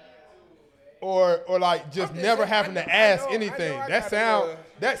 or like, just I'm just never saying, having I to know- ask I know anything. I That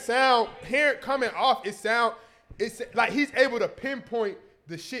gotta, sound, hear it coming off, it's like he's able to pinpoint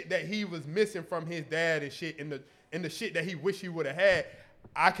the shit that he was missing from his dad and shit, and the shit that he wish he would have had.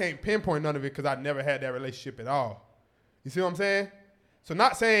 I can't pinpoint none of it because I never had that relationship at all. You see what I'm saying? So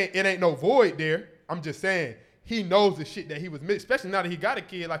not saying it ain't no void there. I'm just saying he knows the shit that he was missing, especially now that he got a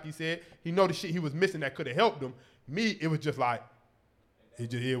kid, like he said. He know the shit he was missing that could have helped him. Me, it was just like, it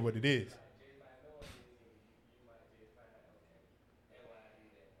just is what it is.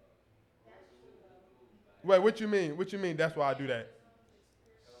 Wait, what you mean? What you mean? That's why I do that.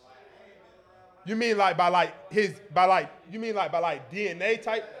 You mean like by like DNA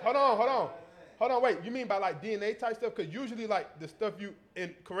type? Hold on, wait. You mean by like DNA type stuff? Because usually like the stuff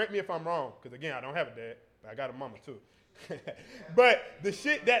and correct me if I'm wrong, because again, I don't have a dad. I got a mama too. But the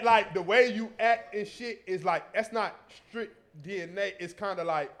shit that like the way you act and shit is like, that's not strict DNA. It's kind of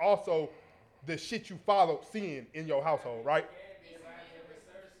like also the shit you followed seeing in your household, right?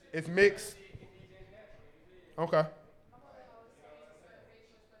 It's mixed. Okay.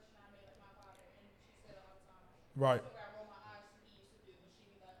 Right.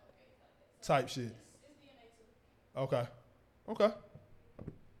 Type shit. Okay. I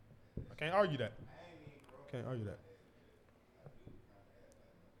can't argue that.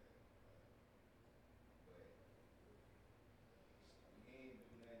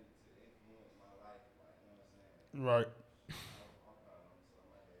 Right.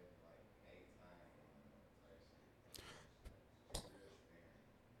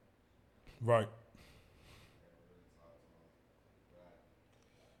 Right.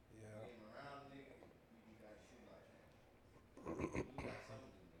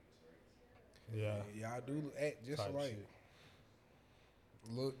 Yeah. y'all do act just Type like, shit.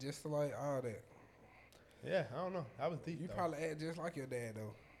 look just like all that. Yeah, I don't know. That was deep. You though. probably act just like your dad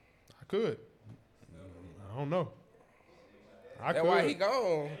though. I could. I don't know. I That's could. why he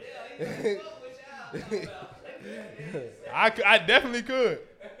gone. I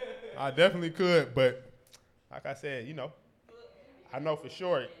definitely could. But like I said, I know for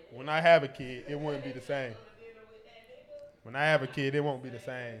sure when I have a kid, it wouldn't be the same. When I have a kid, it won't be the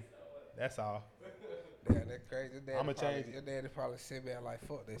same. That's all. Damn, that's crazy. Your dad I'ma probably- change it. Your daddy probably sit back like,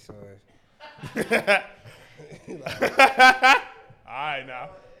 fuck that son. All right now.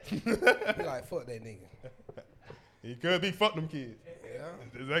 He like, fuck that nigga. He could be fuck them kids. Yeah.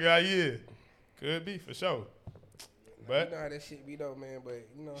 That's exactly how he is. Could be for sure. But You know how that shit be though, man. But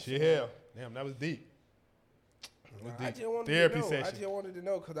you know, what I'm shit, saying? hell, damn, that was deep. That was I deep. just wanted Therapy to know. session. I just wanted to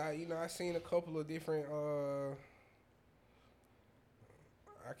know because I seen a couple of different.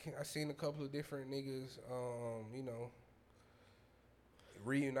 I seen a couple of different niggas.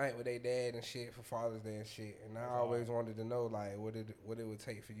 Reunite with their dad and shit for Father's Day and shit. And I always wanted to know like what it would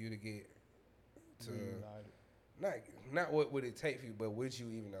take for you to get to. Not what would it take for you, but would you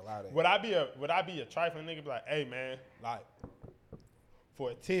even allow that? Would I be a trifling nigga? Be like, hey man, like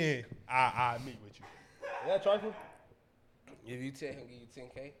for a 10, I meet with you. Is that trifling? If you tell him give you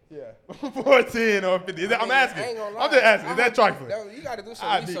 10K? Yeah. For a 10 or 50. I'm I asking. ain't gonna lie. I'm just asking. Is that trifling? You got to do some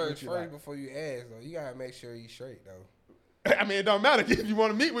I'll meet research with you, first like. before you ask, though. You got to make sure you straight, though. I mean, it don't matter if you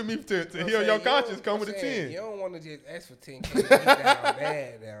want to meet with me to You know what heal I'm your saying? conscience. Come I'm with a saying, 10. You don't want to just ask for 10K. You down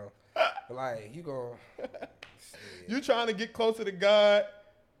bad down. Like, you going You trying to get closer to God,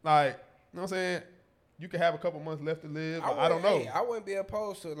 like, you know what I'm saying? You could have a couple months left to live. I don't know. Hey, I wouldn't be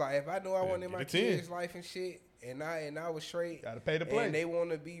opposed to it. Like, if I knew I wanted get my a 10. kids' life and shit, and I was straight, Gotta pay the play. and they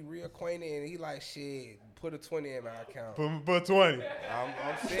want to be reacquainted, and he like, shit, put a 20 in my account. Put 20.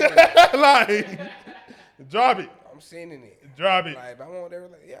 I'm serious. Like, drop it. I'm sending it. Drop it. Like, if I want that,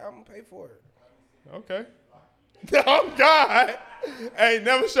 like, yeah, I'm gonna pay for it. Okay. Oh God. Hey,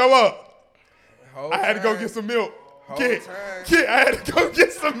 never show up. Whole I had to go time- get some milk. Whole Kid, time. I had to go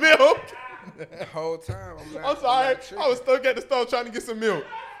get some milk. The whole time, I'm sorry. I was stuck at the store trying to get some milk.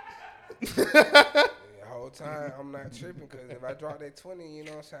 The whole time, I'm not tripping because if I drop that 20, you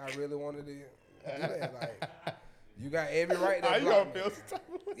know what I'm saying, I really wanted to do that. Like, you got every right How to you block gonna me. feel some type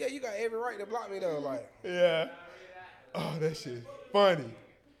of way? Yeah, you got every right to block me though. Like, Yeah. Oh, that shit funny. you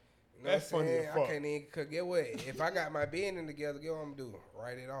know That's what I'm funny saying? as I fuck. can't even. Cause get what? If I got my business together, get what I'm gonna do?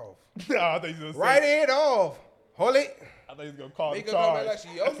 Write it off. No, I think you was gonna Write say, it off. Hold it. I think he's gonna call Make the her come charge. back like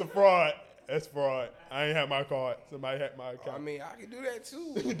she That's yoga. a fraud. That's fraud. I ain't have my card. Somebody had my I account. mean, I can do that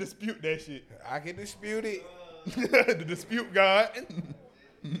too. Dispute that shit. I can dispute it. The dispute God.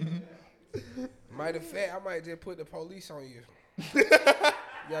 Matter of fact, I might just put the police on you.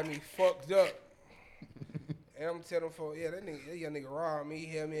 Got me fucked up. And I'm telling for that young nigga robbed me.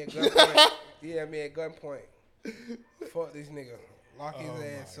 He held me at gunpoint. Fuck this nigga. Lock his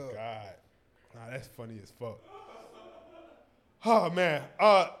ass Oh up. my God. Nah, that's funny as fuck. Oh man.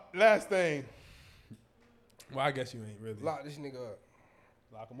 Last thing. Well, I guess you ain't really. Lock this nigga up.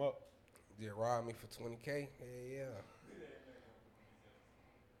 Lock him up. Just robbed me for 20K. Yeah.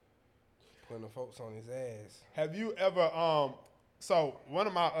 Putting the folks on his ass. Have you ever so one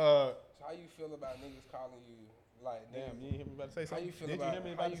of my So how you feel about niggas calling you like damn, niggas? you ain't hear me about to say something? you feel Did about- you hear me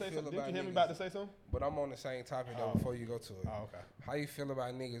how about you to say feel something? Did about you hear me niggas? about to say something? But I'm on the same topic though before you go to it. Oh, okay. How you feel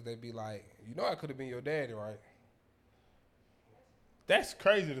about niggas that be like, you know I could have been your daddy, right? That's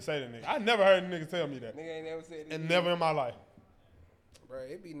crazy to say to nigga. I never heard a nigga tell me that. Nigga ain't never said this. And never in my life. Bro,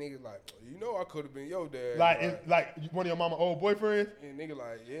 it be niggas like, you know I could have been your daddy. Like right? it's like one of your mama old boyfriends. And nigga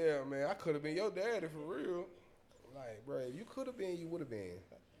like, yeah, man, I could have been your daddy for real. Like, bro, if you could have been, you would have been.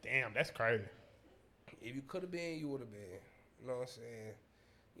 Damn, that's crazy. If you could have been, you would have been. You know what I'm saying?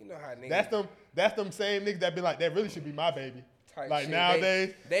 You know how niggas. That's them same niggas that be like, that really should be my baby. Type Like shit.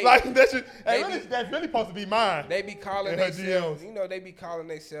 nowadays, They- like that should, they really, be- that's really supposed to be mine. They be calling In her themselves, DMs. you know, they be calling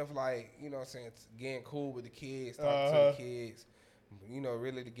themselves like, you know what I'm saying, getting cool with the kids, talking to Uh-huh. the kids, you know,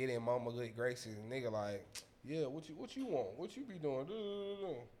 really to get in mama good graces. And nigga like, yeah, what you want? What you be doing?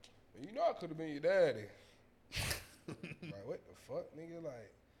 You know I could have been your daddy. Like, what the fuck, nigga?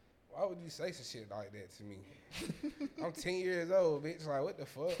 Like, why would you say some shit like that to me? I'm 10 years old, bitch. Like, what the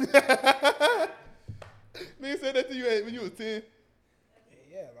fuck? Nigga said that to you when you was 10.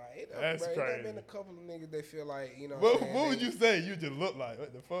 Yeah, like, it done, That's bro, it done crazy. been a couple of niggas that feel like, you know What, I'm saying, what would they- you say? You just look like,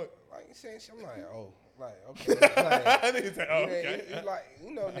 what the fuck? Like, you saying shit, I'm like, oh, like, okay. Like, Nigga say, oh, you know, okay. you like,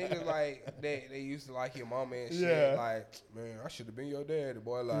 you know, niggas like they used to like your mama and shit. Yeah. Like, man, I should have been your daddy,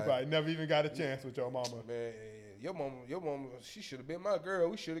 boy. You Like, probably never even got a chance with your mama. man, your mama, she should have been my girl.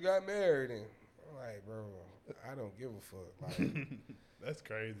 We should have got married. And I'm like, bro, I don't give a fuck. Like, That's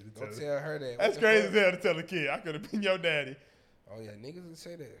crazy to go tell. tell her that. What That's the crazy fuck? as hell to tell a kid. I could have been your daddy. Oh yeah, niggas would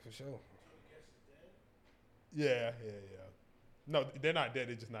say that for sure. Yeah. No, they're not dead.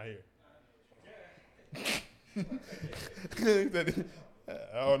 They're just not here.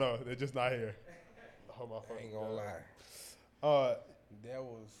 Oh no, they're just not here. Oh my I fucking ain't gonna God. lie. That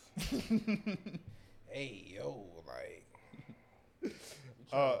was, hey yo, like, you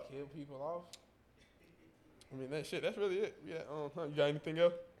trying to kill people off? I mean that shit. That's really it. Yeah. You got anything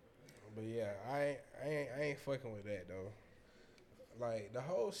else? But yeah, I ain't fucking with that though. Like the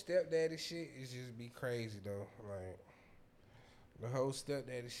whole stepdaddy shit is just be crazy though. Like the whole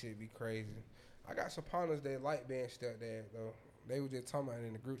stepdaddy shit be crazy. I got some partners that like being stepdad though. They were just talking about it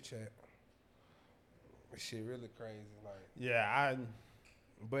in the group chat. This shit really crazy. Like, Yeah.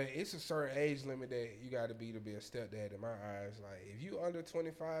 but it's a certain age limit that you got to be a stepdad in my eyes. Like if you under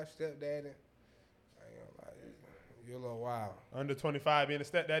 25 stepdaddy, I ain't gonna lie, you're a little wild. Under 25 being a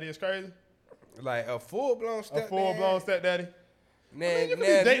stepdaddy is crazy. Like a full blown stepdad. A full blown stepdaddy. Nah, I mean, you nah,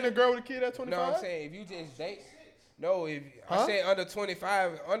 can be dating a girl with a kid at 25. No, I'm saying if you just date. No, if Huh? I say under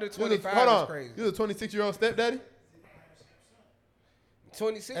 25, under You 25 hold is on. crazy. You a 26-year-old stepdaddy?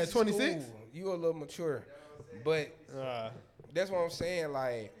 26 At is 26? cool. You a little mature, but that's what I'm saying.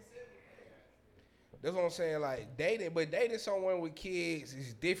 Like that's what I'm saying. Like dating someone with kids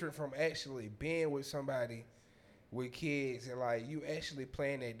is different from actually being with somebody with kids and like you actually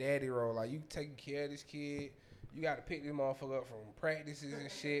playing that daddy role. Like you taking care of this kid. You got to pick this motherfucker up from practices and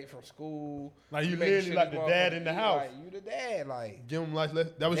shit, from school. Like you making literally like this the dad motherfucker in the eat, house. Like you the dad. Like Give him life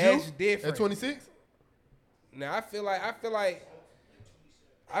lessons. That was that's you? different. At 26? Now I feel like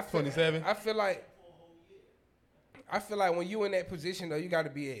 27? I feel like when you in that position though, you got to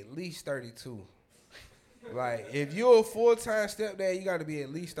be at least 32. Like if you're a full-time stepdad, you got to be at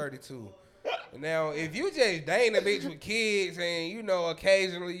least 32. Now, if you just dating a bitch with kids and you know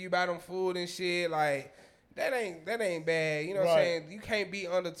occasionally you buy them food and shit, like that ain't bad. You know what I'm saying? You can't be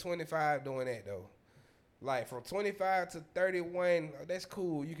under 25 doing that though. Like from 25 to 31, that's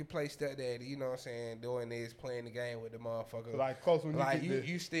cool. You can play stepdaddy. You know what I'm saying? Doing this, playing the game with the motherfucker. Like close when like you get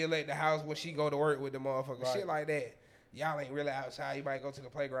you still at the house when she go to work with the motherfucker. Right. Shit like that. Y'all ain't really outside. You might go to the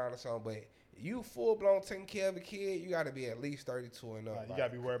playground or something, but you full blown taking care of a kid, you got to be at least 32 and up. Like, you got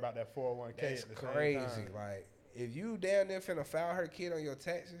to be worried about that 401k. That's at the crazy. Same time. Like if you down there finna file her kid on your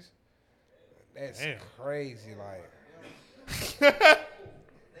taxes, that's crazy. Like,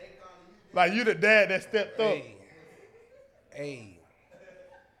 like you the dad that stepped up. Hey,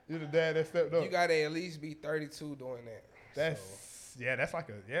 You the dad that stepped up. you got to at least be 32 doing that. That's like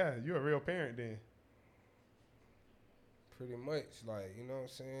you're a real parent then. Pretty much, like, you know what I'm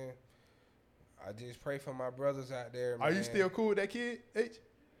saying? I just pray for my brothers out there, man. Are you still cool with that kid, H?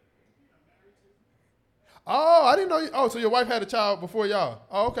 Oh, I didn't know. Oh, so your wife had a child before y'all.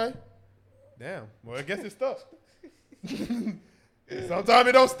 Oh, okay. Damn. Well, I guess it stuck. Sometimes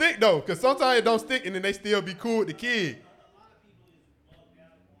it don't stick, though, because sometimes it don't stick, and then they still be cool with the kid.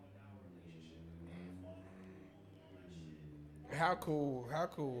 How cool? How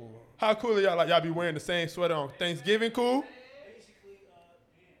cool? How cool are y'all? Like, y'all be wearing the same sweater on Thanksgiving? Cool?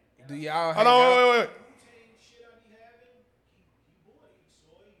 Do y'all Hold on, wait.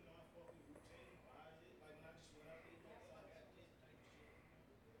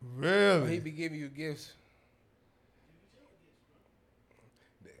 Really? He be giving you gifts.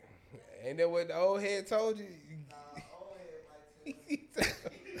 Ain't that what the old head told you?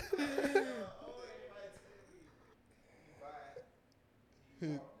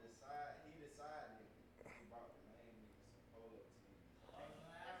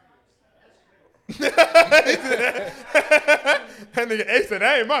 That nigga Ace said,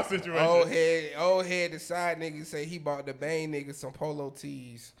 that ain't my situation. Old head, the side nigga say he bought the Bane nigga some polo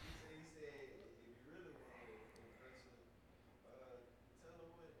tees.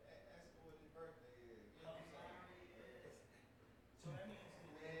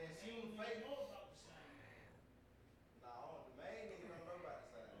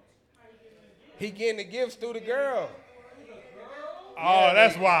 He getting the gifts through the girl. Oh, yeah,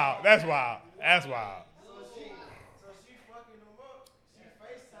 that's wild. That's wild. That's wild. So she fucking him up. She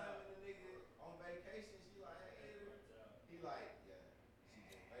FaceTiming the nigga on vacation. She like, hey, he like, yeah, she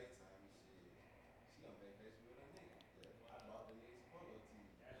just FaceTime me. She on vacation with a nigga. Yeah, I bought the nigga's polo tee.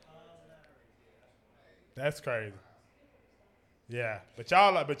 That's crazy. Yeah, but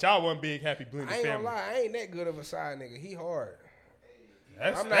y'all one big happy blended I ain't family. gonna lie, I ain't that good of a side nigga. He hard.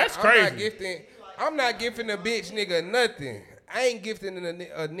 That's crazy. I'm not gifting a bitch nigga nothing. I ain't gifting a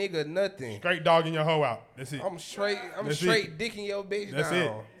nigga nothing. Straight dogging your hoe out. That's it. I'm straight dicking your bitch That's down.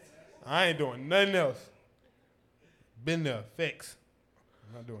 it. I ain't doing nothing else. Been there, fix.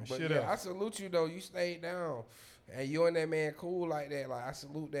 I'm not doing But shit yeah, else. I salute you though. You stayed down, and you and that man cool like that. Like I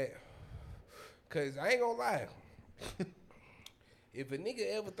salute that. Cause I ain't gonna lie. If a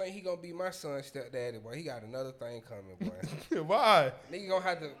nigga ever think he gonna be my son's stepdaddy, boy, he got another thing coming, boy. Why? Nigga gonna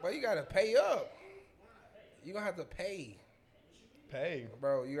have to, boy, you gotta pay up. You gonna have to pay. Pay.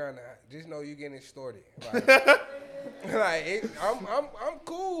 Bro, you gotta just know you getting extorted. Like, I'm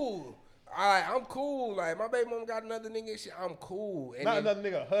cool. I'm cool. Like my baby mom got another nigga and shit. I'm cool. And Not then, another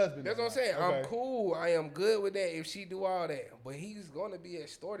nigga husband. that's what I'm saying. Okay. I'm cool. I am good with that if she do all that. But he's gonna be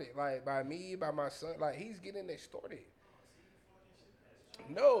extorted, like by me, by my son. Like he's getting extorted.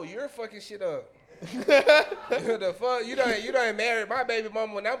 No, you're fucking shit up. The fuck, you done married my baby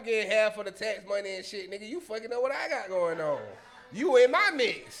mama when I'm getting half of the tax money and shit, nigga. You fucking know what I got going on. You in my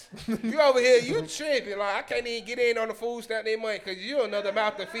mix. You over here, you tripping. Like, I can't even get in on the food stamp their money because you another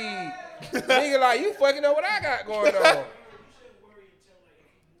mouth to feed. Nigga, like, you fucking know what I got going on.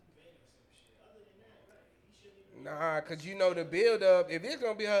 Nah, because you know the build up, if it's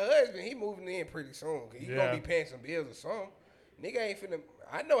going to be her husband, he moving in pretty soon. Because he going to be paying some bills or something. Nigga ain't finna,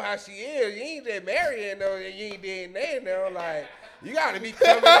 I know how she is. You ain't just marrying though, and you ain't doing that now. Like, you got to be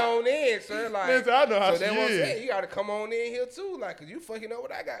coming on in, sir. Like, Listen, I know how so she that's what I'm is. saying. You got to come on in here too. Like, because you fucking know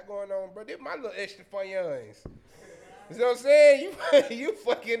what I got going on, bro. This my little extra fun youngins. You know what I'm saying? You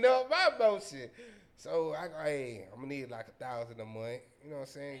fucking up my motion. So, hey, I'm going to need like 1,000 a month. You know what I'm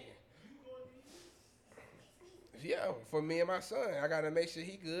saying? Yeah, for me and my son. I got to make sure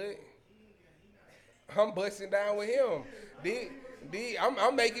he good. I'm busting down with him.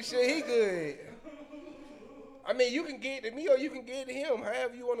 I'm making sure he good. I mean, you can get it to me or you can get it to him.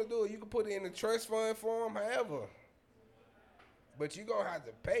 However you want to do it. You can put it in the trust fund for him, however. But you going to have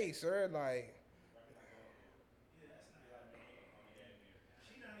to pay, sir. Like,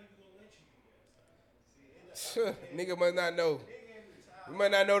 Nigga must not know. You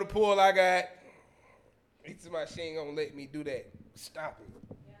might not know the pool I got. He said my she ain't gonna let me do that. Stop it.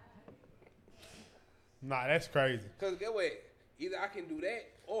 Nah, that's crazy. Cause get what? Either I can do that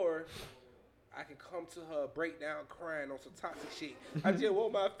or I can come to her breakdown crying on some toxic shit. I just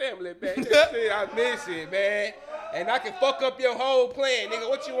want my family back. That's it. I miss it, man. And I can fuck up your whole plan, nigga.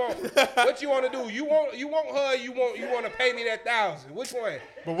 What you want? What you want to do? You want her? You want to pay me that $1,000? Which one?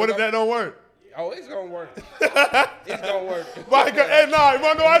 But what if that don't work? Oh, it's gonna work. It's gonna work. My God, hey, nah, you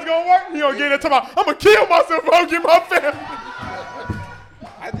wanna know how it's gonna work? You gonna get it to I'm gonna kill myself if I don't get my family.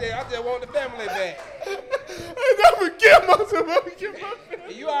 I just want the family back. I'm gonna kill myself if I don't get my family.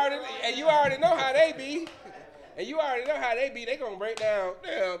 And you already know how they be. They gonna break down.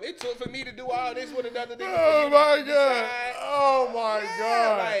 Damn, it took for me to do all this with another nigga. Oh my God. Oh my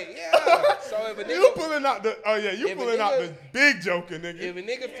God. Like, yeah. So if a nigga You pulling out the the big joker, nigga. If a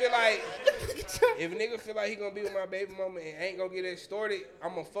nigga feel like he gonna be with my baby mama and ain't gonna get extorted,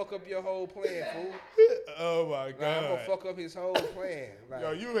 I'm gonna fuck up your whole plan, fool. Oh my Like, God. I'm gonna fuck up his whole plan. Like,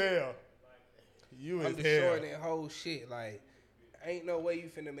 Yo, you hell. You I'm is destroying hell. that whole shit. Like, ain't no way you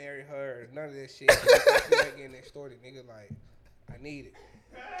finna marry her. None of that shit. You ain't getting extorted, nigga. Like, I need it.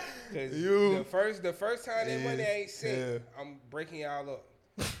 Cause the first time that money ain't sent, I'm breaking y'all up.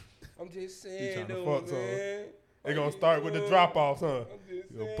 I'm just saying, tryna though, fuck some. man. They gonna start with the drop offs, huh? You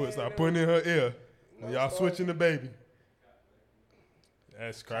gonna start putting in her ear. When y'all switching the baby.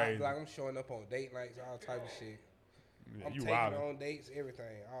 That's crazy. Like, I'm showing up on date nights, all type of shit. Yeah, I'm you taking wildin'. on dates, everything,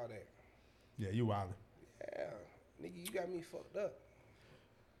 all that. Yeah, you wildin'. Yeah, nigga, you got me fucked up.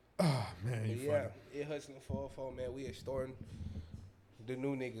 Oh man, But you yeah, funny. it hustling 404, man. We extorting the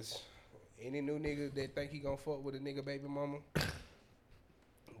new niggas. Any new niggas that think he gonna fuck with a nigga baby mama,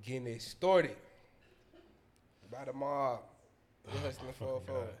 getting extorted by the mob. We hustling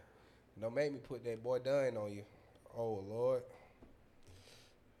 404. Don't make me put that boy Dunn on you. Oh Lord.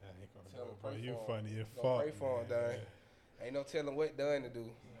 Tell him pray You for him. funny as Go fuck. pray for him, man. Dunn. Ain't no telling what Dunn to do.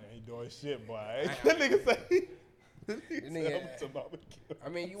 Ain't doing shit, boy. That nigga say. nigga- I'm about to kill. I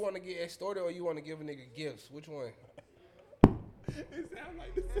mean, you want to get extorted or you want to give a nigga gifts? Which one? It sound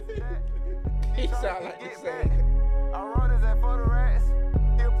like the same. He sound like the same. I wrote this at for the rats.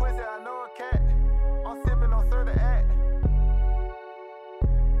 He a pussy, I know a cat. I'm sipping on Sir the Act.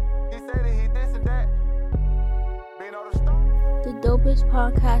 He said that he this and that. Being on the stone. The dopest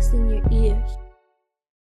podcast in your ears.